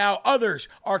 And now others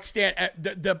are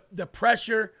the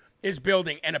pressure is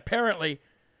building. And apparently,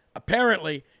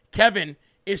 Kevin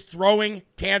is throwing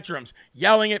tantrums,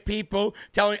 yelling at people,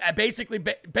 telling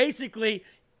basically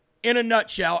in a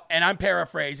nutshell, and I'm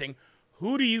paraphrasing,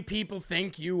 who do you people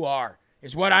think you are,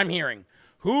 is what I'm hearing.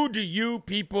 Who do you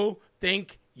people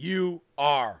think you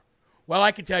are? Well,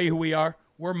 I can tell you who we are.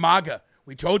 We're MAGA.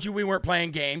 We told you we weren't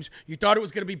playing games. You thought it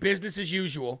was going to be business as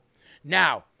usual.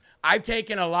 Now, I've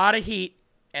taken a lot of heat,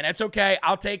 and that's okay.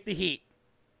 I'll take the heat.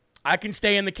 I can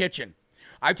stay in the kitchen.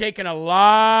 I've taken a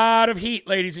lot of heat,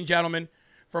 ladies and gentlemen,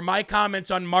 for my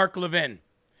comments on Mark Levine.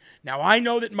 Now, I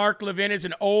know that Mark Levine is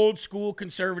an old-school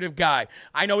conservative guy.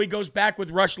 I know he goes back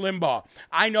with Rush Limbaugh.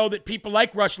 I know that people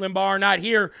like Rush Limbaugh are not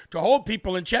here to hold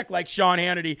people in check like Sean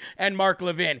Hannity and Mark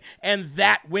Levine and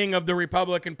that wing of the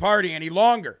Republican Party any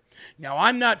longer. Now,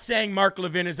 I'm not saying Mark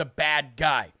Levine is a bad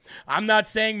guy. I'm not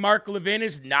saying Mark Levine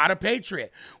is not a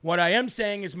patriot. What I am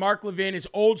saying is Mark Levine is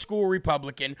old-school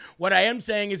Republican. What I am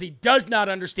saying is he does not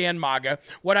understand MAGA.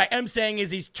 What I am saying is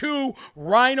he's too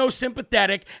RINO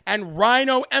sympathetic and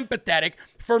RINO empathetic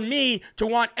for me to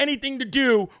want anything to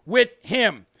do with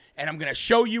him. And I'm going to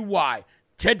show you why.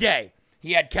 Today,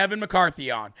 he had Kevin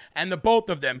McCarthy on, and the both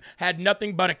of them had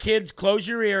nothing but a kids, close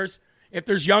your ears. If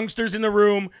there's youngsters in the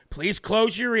room, please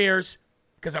close your ears,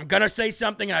 because I'm going to say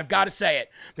something and I've got to say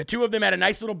it. The two of them had a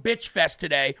nice little bitch fest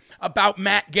today about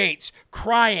Matt Gaetz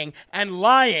crying and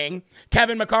lying.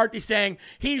 Kevin McCarthy saying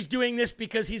he's doing this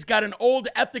because he's got an old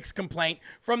ethics complaint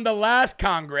from the last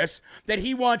Congress that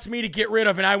he wants me to get rid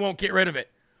of and I won't get rid of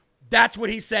it. That's what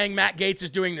he's saying Matt Gaetz is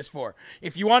doing this for.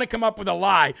 If you want to come up with a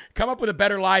lie, come up with a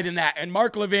better lie than that. And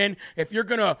Mark Levine, if you're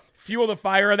going to fuel the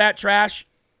fire of that trash,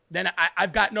 then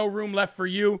I've got no room left for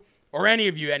you or any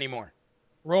of you anymore.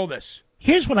 Roll this.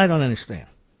 Here's what I don't understand.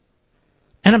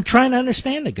 And I'm trying to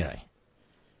understand the guy.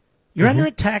 You're under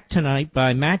attack tonight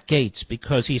by Matt Gaetz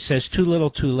because he says too little,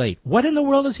 too late. What in the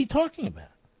world is he talking about?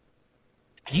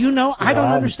 You know, I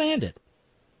don't understand it.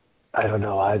 I don't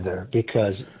know either,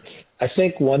 because I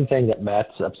think one thing that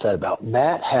Matt's upset about,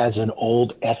 Matt has an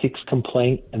old ethics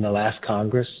complaint in the last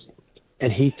Congress,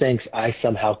 and he thinks I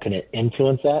somehow can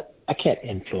influence that. I can't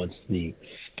influence the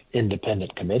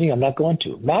independent committee. I'm not going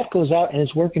to. Matt goes out and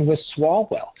is working with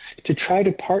Swalwell to try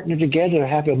to partner together to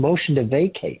have a motion to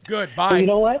vacate. Good, bye. So you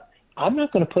know what? I'm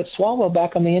not going to put Swalwell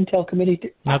back on the Intel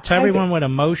committee. Now tell everyone what a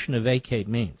motion to vacate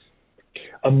means.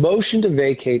 A motion to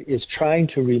vacate is trying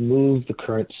to remove the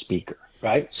current speaker,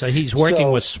 right? So he's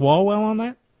working with Swalwell on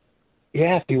that?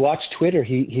 Yeah, if you watch Twitter,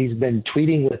 he's been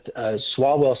tweeting with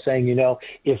Swalwell saying, you know,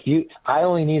 I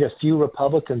only need a few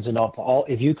Republicans and all.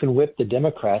 If you can whip the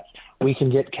Democrats, we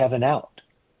can get Kevin out.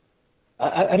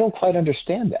 I don't quite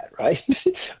understand that, right?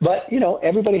 But you know,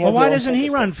 everybody has. Well, why doesn't he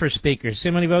run for speaker? See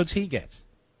how many votes he gets.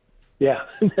 Yeah,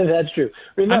 that's true.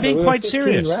 Remember, I'm being quite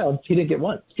serious. Rounds, he didn't get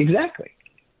one. Exactly.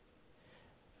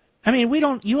 I mean,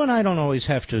 you and I don't always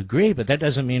have to agree, but that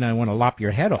doesn't mean I want to lop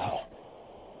your head off.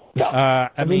 No.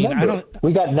 I mean, I don't.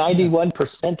 We got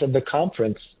 91% of the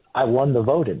conference. I won the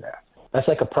vote in there. That's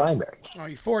like a primary. Oh,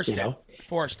 you forced it.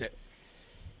 Forced it.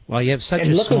 Well, you have such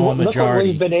and a small majority. Look what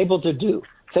we've been able to do.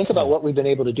 Think about what we've been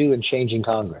able to do in changing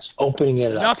Congress, opening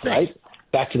it up, right?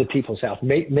 Back to the people's house,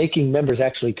 making members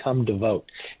actually come to vote,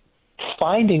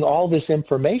 finding all this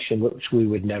information, which we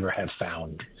would never have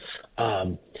found.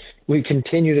 We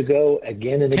continue to go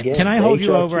again and again. Can I hold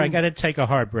you over? I got to take a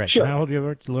hard break. Sure. Can I hold you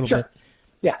over a little bit?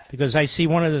 Yeah. Because I see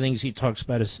one of the things he talks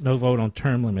about is no vote on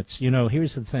term limits. You know,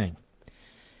 here's the thing.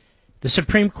 The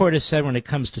Supreme Court has said when it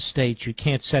comes to states, you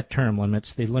can't set term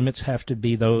limits. The limits have to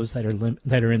be those that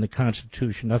are in the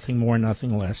Constitution, nothing more,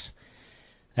 nothing less.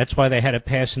 That's why they had to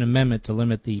pass an amendment to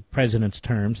limit the president's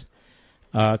terms,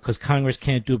 because Congress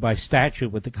can't do by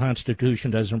statute what the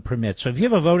Constitution doesn't permit. So if you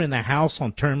have a vote in the House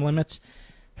on term limits,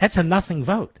 that's a nothing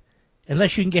vote,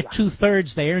 unless you can get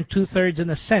 2/3 there and 2/3 in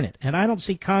the Senate. And I don't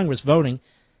see Congress voting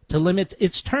to limit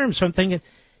its terms. So I'm thinking,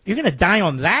 you're going to die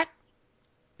on that?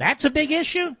 That's a big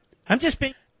issue? I'm just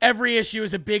being... Every issue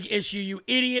is a big issue, you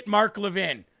idiot Mark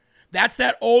Levine. That's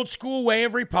that old school way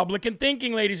of Republican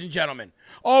thinking, ladies and gentlemen.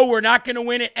 Oh, we're not going to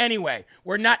win it anyway.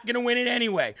 We're not going to win it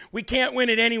anyway. We can't win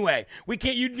it anyway. We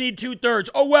can't. You need 2/3.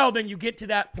 Oh, well, then you get to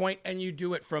that point and you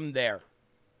do it from there.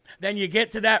 Then you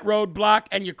get to that roadblock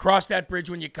and you cross that bridge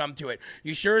when you come to it.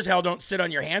 You sure as hell don't sit on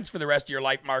your hands for the rest of your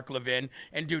life, Mark Levine,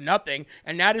 and do nothing.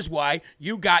 And that is why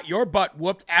you got your butt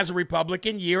whooped as a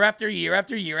Republican year after year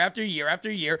after year after year after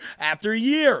year after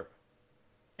year.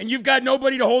 And you've got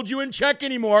nobody to hold you in check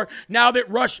anymore now that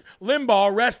Rush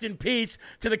Limbaugh, rest in peace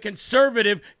to the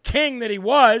conservative king that he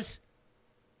was.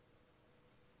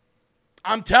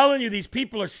 I'm telling you, these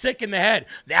people are sick in the head.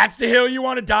 That's the hill you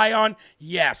want to die on?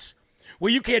 Yes.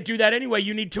 Well, you can't do that anyway.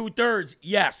 You need 2/3.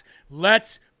 Yes.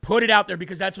 Let's put it out there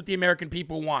because that's what the American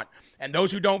people want. And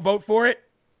those who don't vote for it,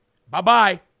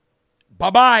 bye-bye.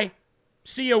 Bye-bye.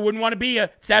 See ya, wouldn't want to be ya.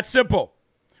 It's that simple.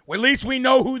 Well, at least we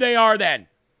know who they are then.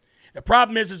 The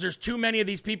problem is there's too many of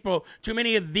these people, too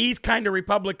many of these kind of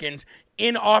Republicans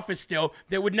in office still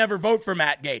that would never vote for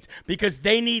Matt Gaetz because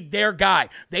they need their guy.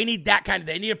 They need that kind of,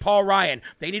 they need a Paul Ryan.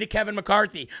 They need a Kevin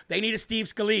McCarthy. They need a Steve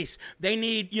Scalise. They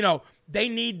need, they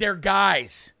need their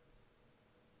guys.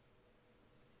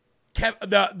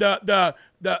 The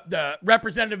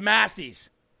Representative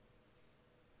Masseys.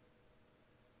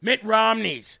 Mitt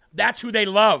Romneys. That's who they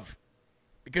love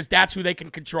because that's who they can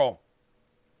control.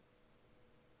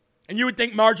 And you would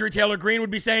think Marjorie Taylor Greene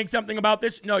would be saying something about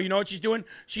this. No, you know what she's doing?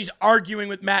 She's arguing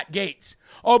with Matt Gaetz.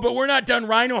 Oh, but we're not done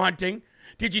rhino hunting.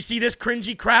 Did you see this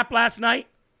cringy crap last night?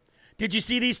 Did you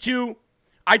see these two?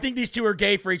 I think these two are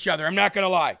gay for each other. I'm not going to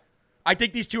lie. I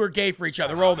think these two are gay for each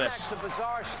other. Roll this. A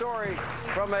bizarre story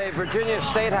from a Virginia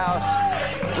State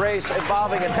House race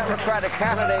involving a Democratic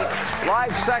candidate.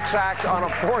 Live sex act on a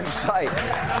porn site.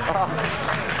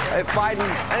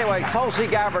 Biden. Anyway, Tulsi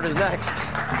Gabbard is next.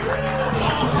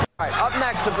 All right, up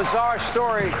next, a bizarre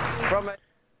story from a...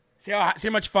 See how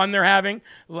much fun they're having,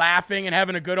 laughing and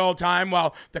having a good old time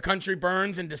while the country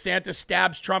burns and DeSantis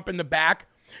stabs Trump in the back.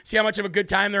 See how much of a good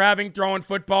time they're having throwing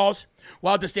footballs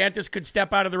while DeSantis could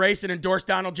step out of the race and endorse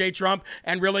Donald J. Trump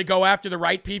and really go after the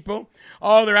right people.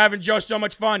 Oh, they're having just so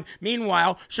much fun.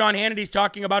 Meanwhile, Sean Hannity's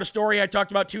talking about a story I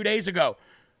talked about 2 days ago.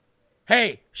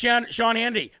 Hey, Sean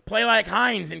Hannity, play like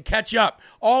Hines and catch up.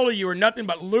 All of you are nothing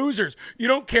but losers. You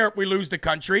don't care if we lose the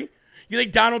country. You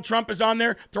think Donald Trump is on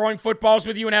there throwing footballs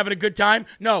with you and having a good time?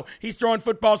 No, he's throwing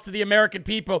footballs to the American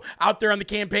people out there on the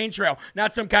campaign trail,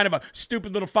 not some kind of a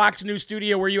stupid little Fox News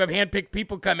studio where you have handpicked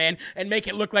people come in and make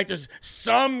it look like there's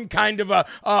some kind of a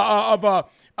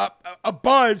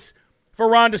buzz for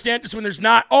Ron DeSantis when there's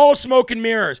not. All smoke and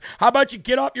mirrors. How about you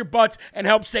get off your butts and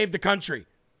help save the country?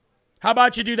 How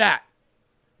about you do that?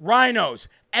 Rhinos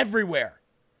everywhere.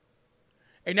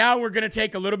 And now we're going to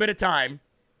take a little bit of time,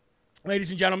 ladies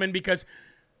and gentlemen, because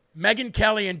Megyn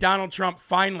Kelly and Donald Trump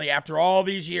finally, after all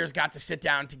these years, got to sit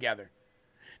down together.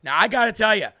 Now, I got to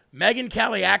tell you, Megyn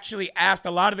Kelly actually asked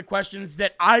a lot of the questions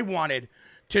that I wanted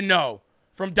to know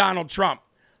from Donald Trump.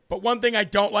 But one thing I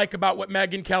don't like about what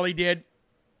Megyn Kelly did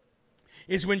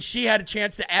is when she had a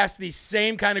chance to ask these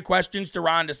same kind of questions to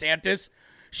Ron DeSantis,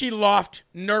 she lofted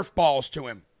Nerf balls to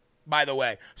him, by the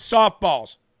way,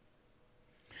 softballs.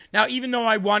 Now, even though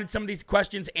I wanted some of these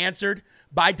questions answered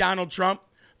by Donald Trump,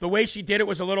 the way she did it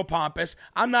was a little pompous.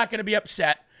 I'm not going to be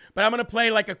upset, but I'm going to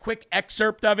play like a quick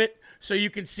excerpt of it so you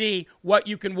can see what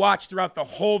you can watch throughout the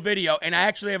whole video. And I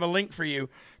actually have a link for you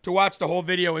to watch the whole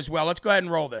video as well. Let's go ahead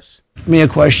and roll this. Me a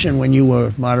question when you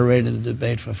were moderating the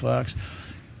debate for Fox,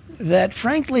 that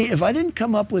frankly, if I didn't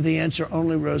come up with the answer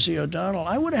only Rosie O'Donnell,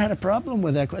 I would have had a problem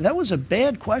with that. That was a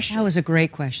bad question. That was a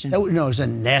great question. No, it was a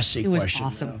nasty question. It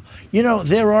was awesome.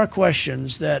 There are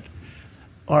questions that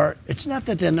are, it's not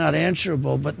that they're not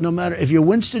answerable, but no matter, if you're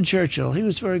Winston Churchill, he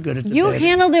was very good at debating. You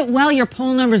handled it well. Your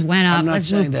poll numbers went up. I'm not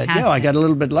saying that. Yeah, I got a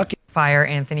little bit lucky. Fire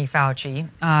Anthony Fauci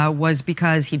was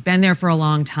because he'd been there for a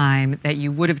long time, that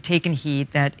you would have taken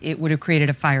heat, that it would have created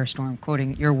a firestorm,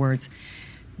 quoting your words.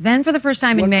 Then for the first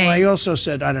time in May... I also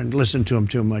said I didn't listen to him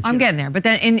too much. I'm getting there. But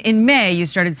then in May, you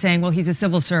started saying, well, he's a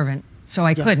civil servant, so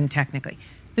I couldn't technically.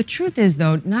 The truth is,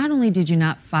 though, not only did you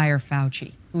not fire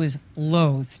Fauci, who is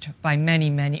loathed by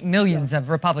many, millions of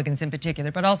Republicans in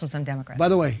particular, but also some Democrats. By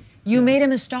the way... You made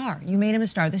him a star. You made him a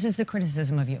star. This is the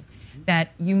criticism of you.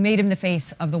 that you made him the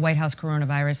face of the White House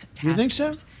coronavirus task You think so?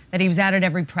 force, that he was out at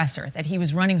every presser, that he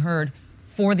was running herd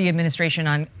for the administration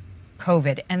on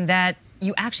COVID, and that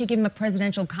you actually gave him a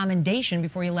presidential commendation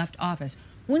before you left office.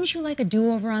 Wouldn't you like a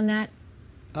do-over on that?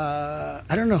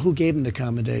 I don't know who gave him the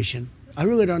commendation. I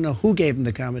really don't know who gave him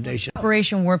the commendation.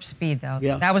 Operation Warp Speed, though.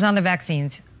 Yeah. That was on the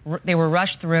vaccines. They were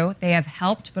rushed through. They have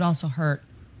helped but also hurt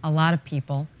a lot of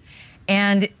people.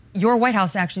 And your White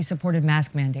House actually supported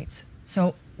mask mandates.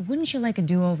 So wouldn't you like a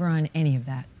do-over on any of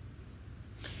that?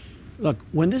 Look,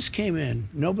 when this came in,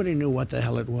 nobody knew what the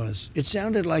hell it was. It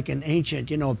sounded like an ancient,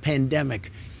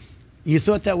 pandemic. You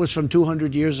thought that was from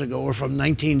 200 years ago or from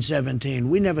 1917.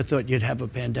 We never thought you'd have a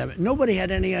pandemic. Nobody had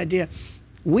any idea.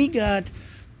 We got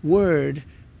word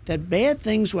that bad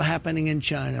things were happening in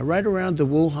China right around the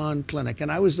Wuhan clinic.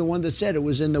 And I was the one that said it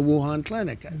was in the Wuhan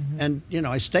clinic. And,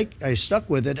 I stuck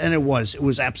with it, and it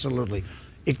was absolutely.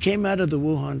 It came out of the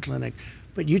Wuhan clinic.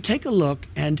 But you take a look,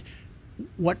 and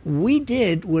what we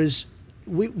did was,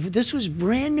 this was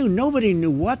brand new. Nobody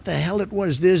knew what the hell it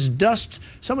was. There's dust.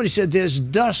 Somebody said there's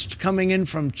dust coming in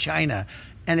from China,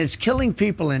 and it's killing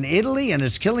people in Italy, and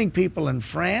it's killing people in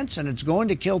France, and it's going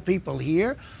to kill people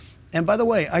here. And by the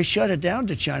way, I shut it down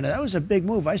to China. That was a big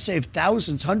move. I saved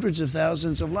thousands, hundreds of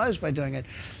thousands of lives by doing it.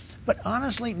 But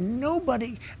honestly,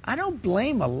 I don't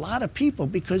blame a lot of people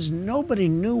because nobody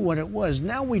knew what it was.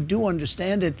 Now we do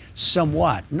understand it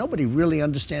somewhat. Nobody really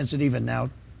understands it even now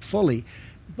fully.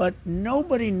 But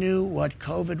nobody knew what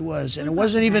COVID was, and it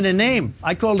wasn't even a name.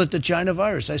 I called it the China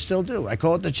virus. I still do. I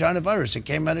call it the China virus. It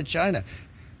came out of China.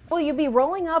 Will you be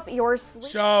rolling up your sleeve?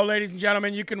 So, ladies and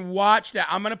gentlemen, you can watch that.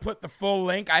 I'm going to put the full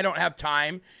link. I don't have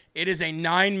time. It is a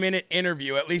 9-minute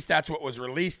interview. At least that's what was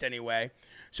released anyway.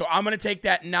 So I'm going to take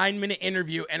that 9-minute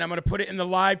interview, and I'm going to put it in the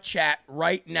live chat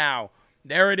right now.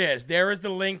 There it is. There is the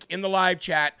link in the live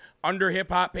chat under Hip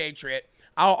Hop Patriot.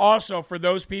 I'll also, for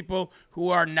those people who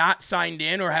are not signed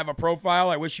in or have a profile,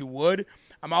 I wish you would,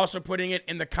 I'm also putting it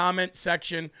in the comment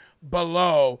section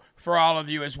below for all of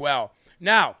you as well.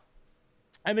 Now,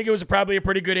 I think it was probably a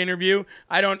pretty good interview.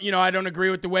 I don't agree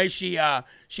with the way she had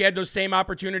those same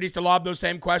opportunities to lob those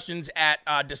same questions at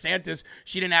DeSantis.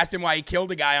 She didn't ask him why he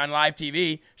killed a guy on live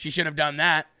TV. She should have done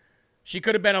that. She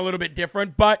could have been a little bit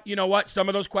different, but you know what? Some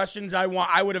of those questions I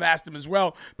would have asked him as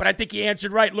well, but I think he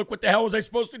answered right. Look, what the hell was I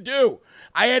supposed to do?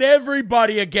 I had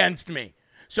everybody against me.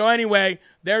 So anyway,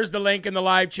 there's the link in the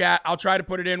live chat. I'll try to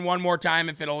put it in one more time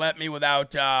if it'll let me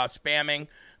without spamming.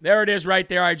 There it is right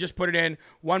there. I just put it in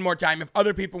one more time. If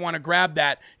other people want to grab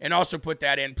that and also put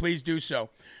that in, please do so.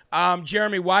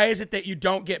 Jeremy, why is it that you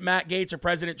don't get Matt Gaetz or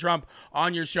President Trump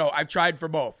on your show? I've tried for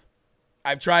both.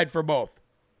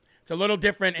 It's a little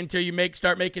different until you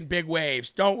start making big waves.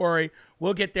 Don't worry.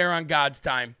 We'll get there on God's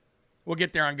time.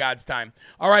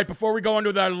 All right, before we go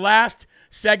into the last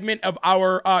segment of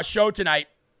our show tonight,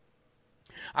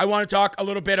 I want to talk a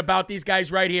little bit about these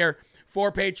guys right here,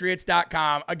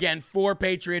 forpatriots.com. Again,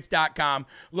 forpatriots.com.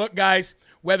 Look, guys,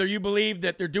 whether you believe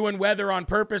that they're doing weather on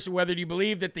purpose or whether you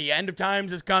believe that the end of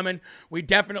times is coming, we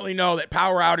definitely know that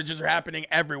power outages are happening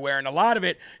everywhere. And a lot of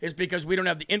it is because we don't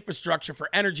have the infrastructure for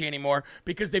energy anymore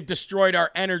because they've destroyed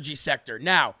our energy sector.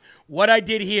 Now, what I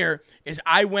did here is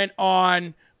I went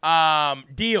on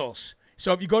deals.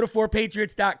 So if you go to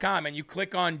forpatriots.com and you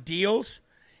click on deals,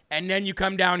 and then you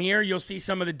come down here, you'll see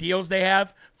some of the deals they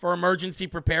have for emergency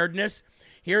preparedness.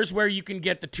 Here's where you can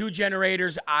get the 2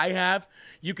 generators I have.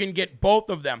 You can get both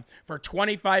of them for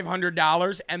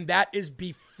 $2,500, and that is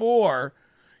before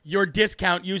your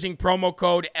discount using promo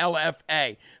code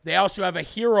LFA. They also have a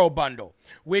Hero Bundle,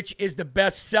 which is the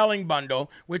best-selling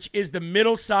bundle, which is the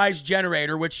middle-sized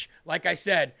generator, which, like I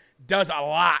said, does a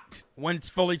lot when it's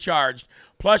fully charged.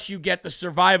 Plus, you get the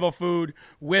survival food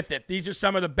with it. These are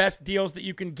some of the best deals that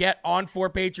you can get on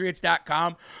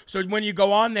forpatriots.com. So when you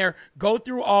go on there, go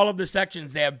through all of the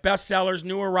sections. They have bestsellers,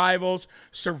 new arrivals,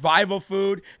 survival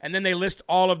food, and then they list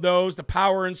all of those, the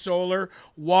power and solar,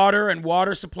 water and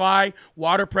water supply,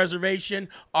 water preservation,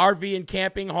 RV and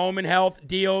camping, home and health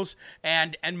deals,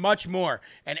 and much more.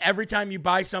 And every time you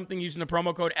buy something using the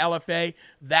promo code LFA,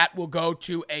 that will go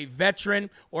to a veteran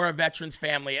or a veteran's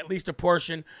family, at least a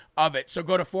portion of it. So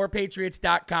go to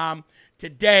forpatriots.com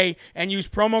today and use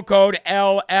promo code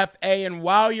LFA. And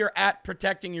while you're at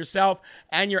protecting yourself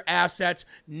and your assets,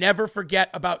 never forget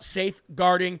about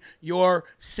safeguarding your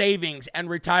savings and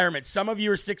retirement. Some of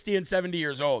you are 60 and 70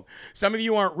 years old. Some of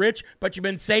you aren't rich, but you've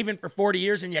been saving for 40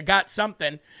 years and you got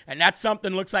something, and that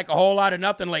something looks like a whole lot of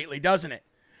nothing lately, doesn't it?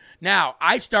 Now,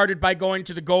 I started by going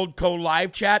to the Gold Co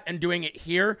live chat and doing it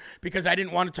here because I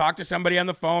didn't want to talk to somebody on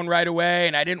the phone right away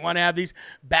and I didn't want to have these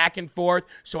back and forth.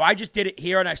 So I just did it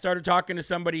here and I started talking to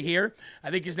somebody here.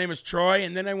 I think his name is Troy.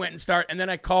 And then I went and then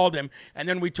I called him and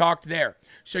then we talked there.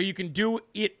 So you can do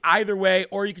it either way,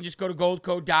 or you can just go to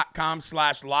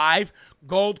goldco.com/live,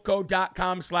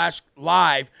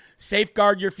 goldco.com/live.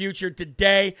 Safeguard your future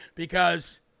today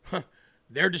because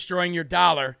they're destroying your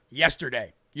dollar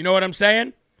yesterday. You know what I'm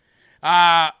saying?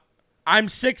 I'm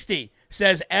 60,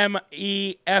 says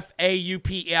MEFAUPLEEL.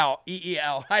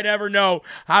 I never know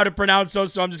how to pronounce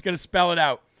those, so I'm just going to spell it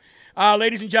out.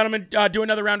 Ladies and gentlemen, do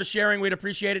another round of sharing. We'd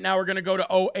appreciate it. Now we're going to go to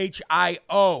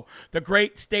OHIO, the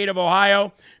great state of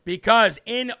Ohio, because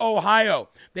in Ohio,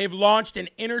 they've launched an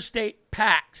interstate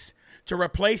pacts to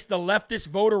replace the leftist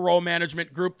voter roll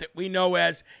management group that we know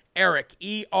as E.R.I.C,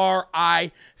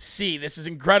 E.R.I.C. This is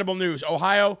incredible news.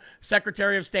 Ohio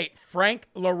Secretary of State Frank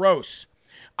LaRose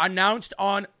announced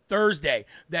on Thursday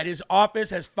that his office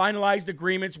has finalized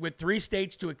agreements with 3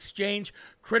 states to exchange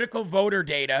critical voter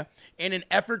data in an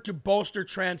effort to bolster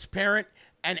transparent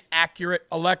and accurate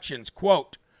elections.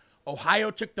 Quote,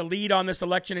 Ohio took the lead on this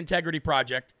election integrity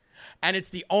project, and it's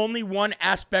the only one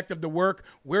aspect of the work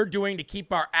we're doing to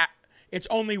keep our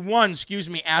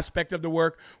aspect of the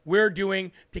work we're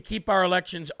doing to keep our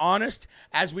elections honest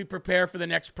as we prepare for the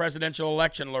next presidential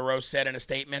election, LaRose said in a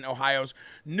statement. Ohio's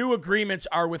new agreements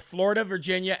are with Florida,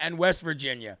 Virginia, and West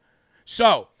Virginia.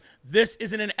 So this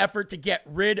isn't an effort to get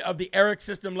rid of the E.R.I.C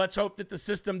system. Let's hope that the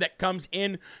system that comes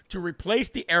in to replace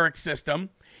the E.R.I.C system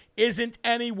isn't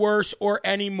any worse or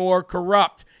any more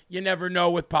corrupt. You never know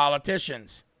with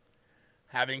politicians.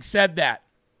 Having said that,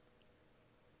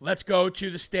 let's go to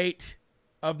the state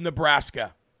of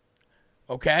Nebraska.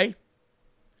 Okay?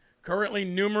 Currently,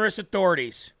 numerous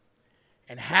authorities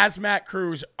and hazmat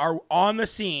crews are on the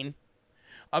scene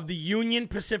of the Union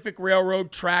Pacific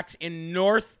Railroad tracks in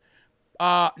North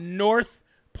Plateau,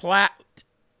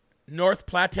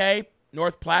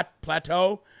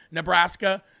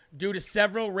 Nebraska, due to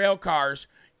several rail cars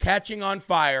catching on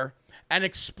fire and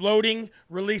exploding,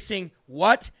 releasing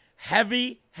what?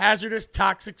 Heavy, hazardous,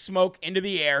 toxic smoke into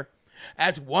the air,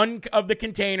 as one of the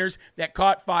containers that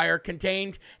caught fire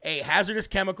contained a hazardous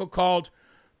chemical called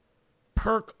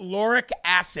perchloric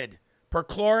acid.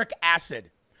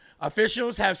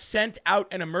 Officials have sent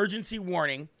out an emergency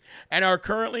warning and are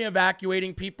currently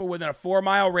evacuating people within a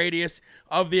 4-mile radius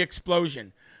of the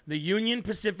explosion. The Union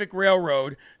Pacific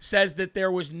Railroad says that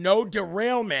there was no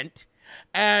derailment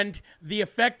and the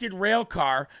affected rail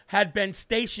car had been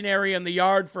stationary in the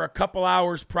yard for a couple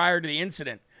hours prior to the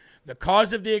incident. The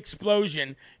cause of the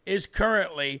explosion is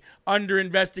currently under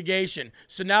investigation.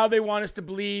 So now they want us to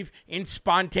believe in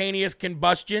spontaneous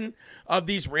combustion of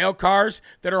these rail cars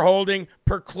that are holding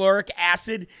perchloric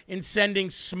acid and sending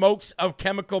smokes of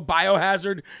chemical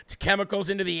biohazard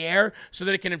chemicals into the air so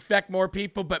that it can infect more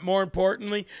people, but more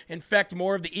importantly, infect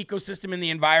more of the ecosystem in the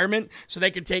environment so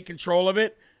they can take control of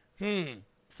it.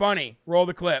 Funny. Roll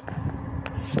the clip.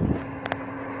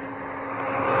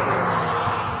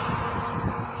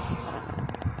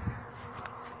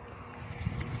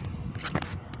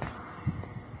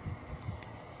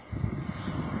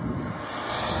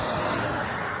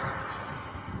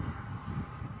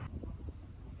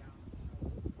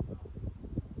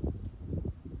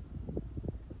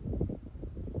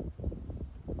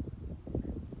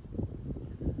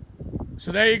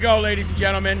 So there you go, ladies and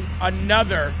gentlemen.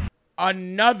 Another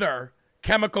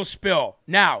chemical spill.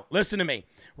 Now, listen to me.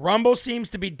 Rumble seems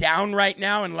to be down right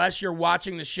now unless you're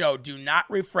watching the show. Do not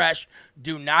refresh.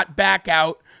 Do not back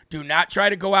out. Do not try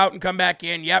to go out and come back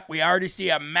in. Yep, we already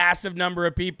see a massive number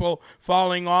of people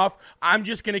falling off. I'm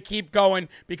just going to keep going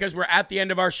because we're at the end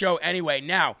of our show anyway.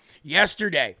 Now,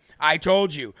 yesterday, I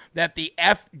told you that the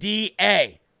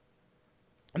FDA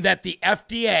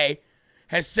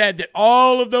has said that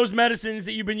all of those medicines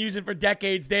that you've been using for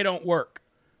decades, they don't work.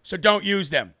 So don't use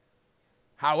them.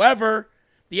 However,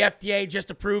 the FDA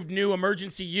just approved new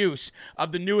emergency use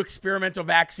of the new experimental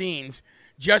vaccines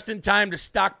just in time to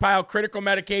stockpile critical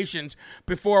medications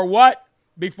before what?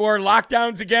 Before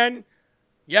lockdowns again?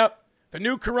 Yep. The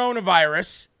new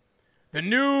coronavirus, the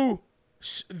new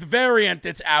variant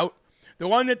that's out, the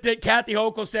one that Kathy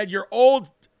Hochul said your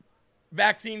old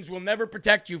vaccines will never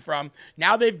protect you from.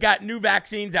 Now they've got new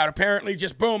vaccines out. Apparently,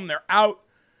 just boom, they're out.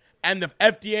 And the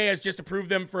FDA has just approved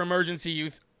them for emergency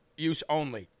use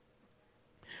only.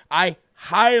 I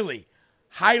highly,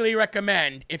 highly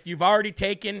recommend, if you've already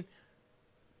taken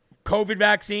COVID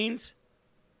vaccines,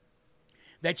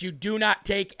 that you do not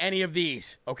take any of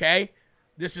these, okay?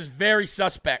 This is very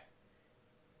suspect.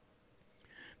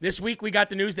 This week, we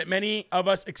got the news that many of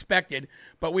us expected,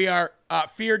 but we are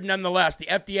feared nonetheless. The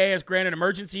FDA has granted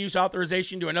emergency use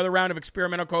authorization to another round of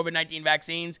experimental COVID-19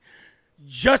 vaccines,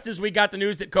 just as we got the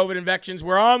news that COVID infections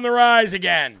were on the rise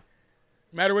again.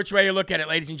 No matter which way you look at it,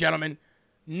 ladies and gentlemen,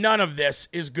 none of this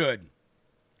is good.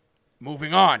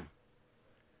 Moving on.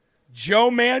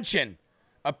 Joe Manchin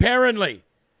apparently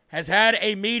has had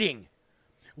a meeting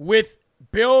with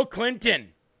Bill Clinton.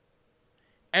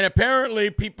 And apparently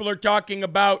people are talking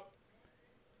about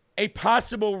a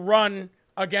possible run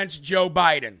against Joe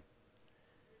Biden.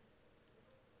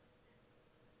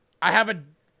 I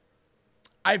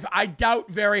doubt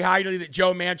very highly that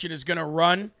Joe Manchin is going to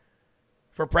run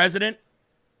for president.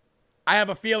 I have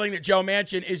a feeling that Joe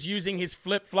Manchin is using his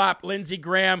flip-flop, Lindsey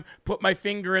Graham, put my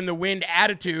finger in the wind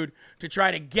attitude to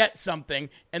try to get something,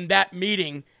 and that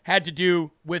meeting had to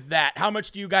do with that. How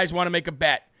much do you guys want to make a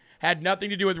bet? Had nothing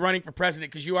to do with running for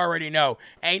president, because you already know.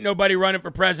 Ain't nobody running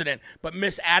for president but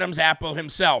Miss Adam's apple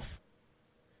himself.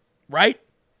 Right?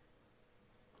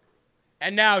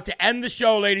 And now, to end the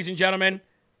show, ladies and gentlemen,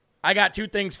 I got two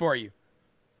things for you.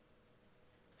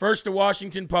 First, the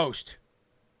Washington Post.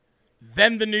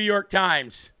 Then the New York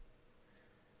Times.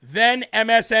 Then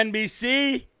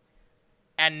MSNBC.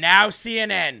 And now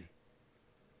CNN.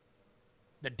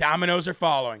 The dominoes are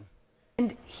following.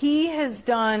 And he has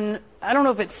done, I don't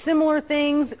know if it's similar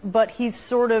things, but he's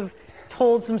sort of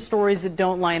told some stories that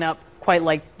don't line up quite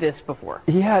like this before.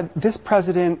 This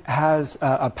president has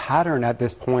a pattern at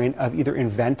this point of either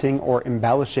inventing or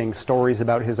embellishing stories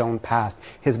about his own past,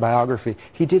 his biography.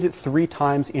 He did it 3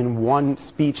 times in one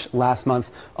speech last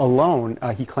month alone.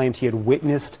 He claimed he had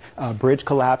witnessed a bridge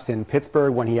collapse in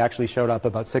Pittsburgh when he actually showed up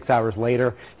about 6 hours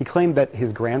later. He claimed that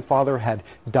his grandfather had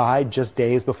died just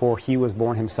days before he was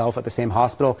born himself at the same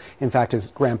hospital. In fact,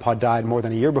 his grandpa died more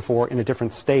than a year before in a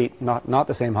different state, not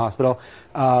the same hospital.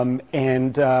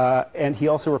 And he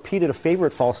also repeated a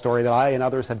favorite false story that I and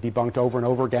others have debunked over and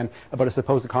over again about a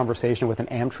supposed conversation with an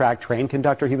Amtrak train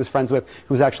conductor he was friends with,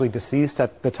 who was actually deceased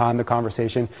at the time the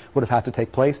conversation would have had to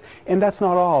take place. And that's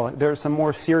not all. There are some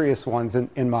more serious ones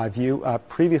in my view.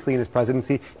 Previously in his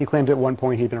presidency, he claimed at one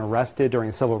point he'd been arrested during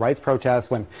a civil rights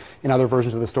protest when, in other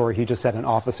versions of the story, he just said an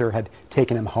officer had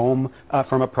taken him home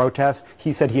from a protest.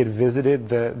 He said he had visited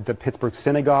the Pittsburgh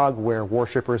synagogue where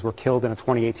worshippers were killed in a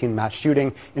 2018 mass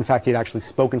shooting. In fact, he had actually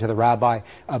spoken to the rabbi,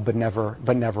 but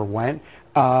never went.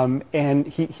 And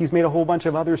he's made a whole bunch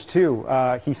of others too.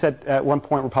 He said at one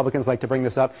point, Republicans like to bring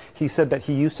this up, he said that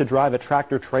he used to drive a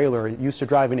tractor trailer, he used to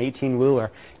drive an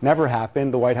 18-wheeler. Never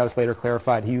happened. The White House later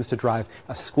clarified he used to drive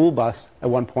a school bus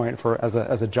at one point as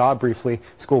a job briefly.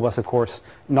 School bus, of course,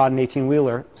 not an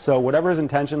 18-wheeler. So whatever his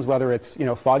intentions, whether it's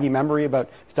foggy memory about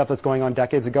stuff that's going on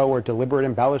decades ago or deliberate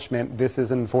embellishment, this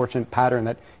is an unfortunate pattern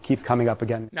that keeps coming up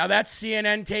again. Now that's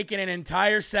CNN taking an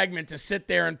entire segment to sit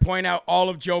there and point out all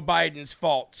of Joe Biden's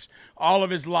faults, all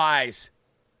of his lies,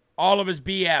 all of his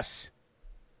BS.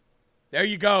 There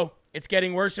you go. It's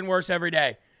getting worse and worse every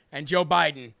day. And Joe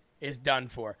Biden is done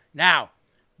for. Now,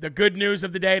 the good news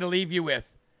of the day to leave you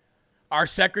with. Our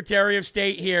Secretary of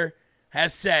State here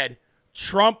has said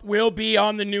Trump will be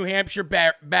on the New Hampshire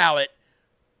ballot,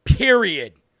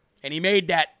 period. And he made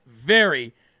that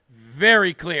very,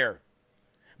 very clear.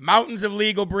 Mountains of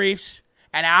legal briefs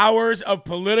and hours of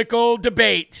political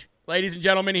debate, ladies and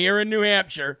gentlemen, here in New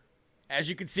Hampshire, as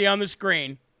you can see on the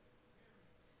screen,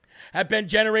 have been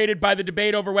generated by the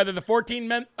debate over whether the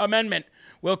 14th Amendment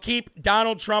will keep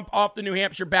Donald Trump off the New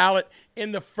Hampshire ballot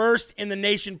in the first in the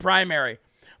nation primary.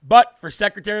 But for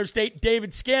Secretary of State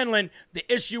David Scanlon, the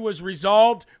issue was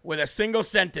resolved with a single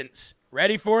sentence.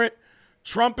 Ready for it?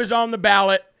 Trump is on the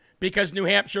ballot because New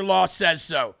Hampshire law says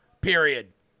so. Period.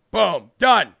 Boom.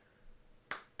 Done.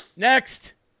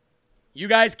 Next. You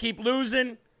guys keep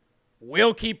losing.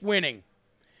 We'll keep winning.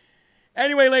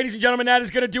 Anyway, ladies and gentlemen, that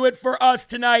is going to do it for us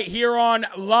tonight here on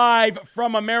Live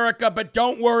from America. But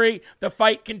don't worry, the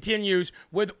fight continues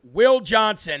with Will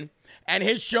Johnson and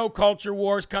his show Culture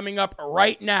Wars coming up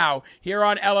right now here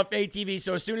on LFA TV.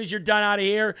 So as soon as you're done out of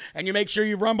here and you make sure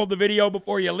you've rumbled the video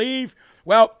before you leave,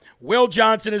 well, Will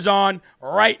Johnson is on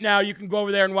right now. You can go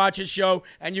over there and watch his show,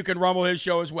 and you can rumble his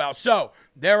show as well. So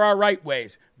there are right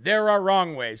ways. There are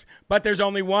wrong ways. But there's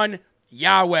only one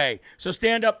Yahweh. So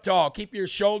stand up tall. Keep your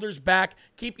shoulders back.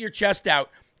 Keep your chest out.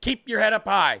 Keep your head up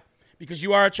high. because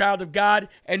you are a child of God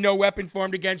and no weapon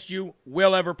formed against you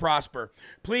will ever prosper.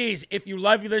 Please, if you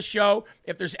love this show,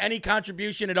 if there's any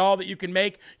contribution at all that you can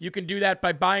make, you can do that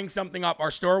by buying something off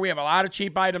our store. We have a lot of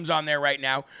cheap items on there right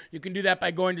now. You can do that by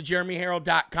going to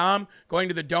jeremyherald.com, going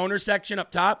to the donor section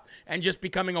up top, and just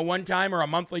becoming a one-time or a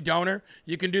monthly donor.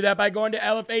 You can do that by going to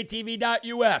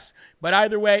lfatv.us. But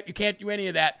either way, if you can't do any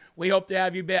of that, we hope to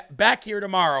have you back here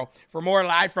tomorrow for more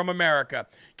Live from America.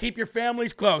 Keep your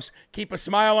families close. Keep a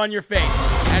smile on your face.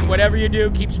 And whatever you do,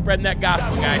 keep spreading that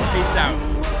gospel, guys. Peace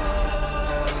out.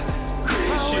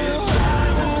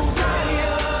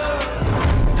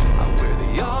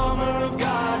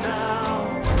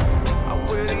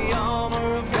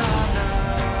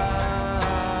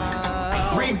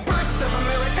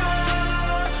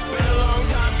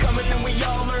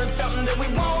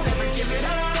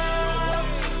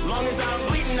 Long as I'm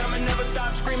bleeding, I'ma never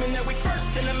stop screaming that we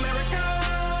first in America.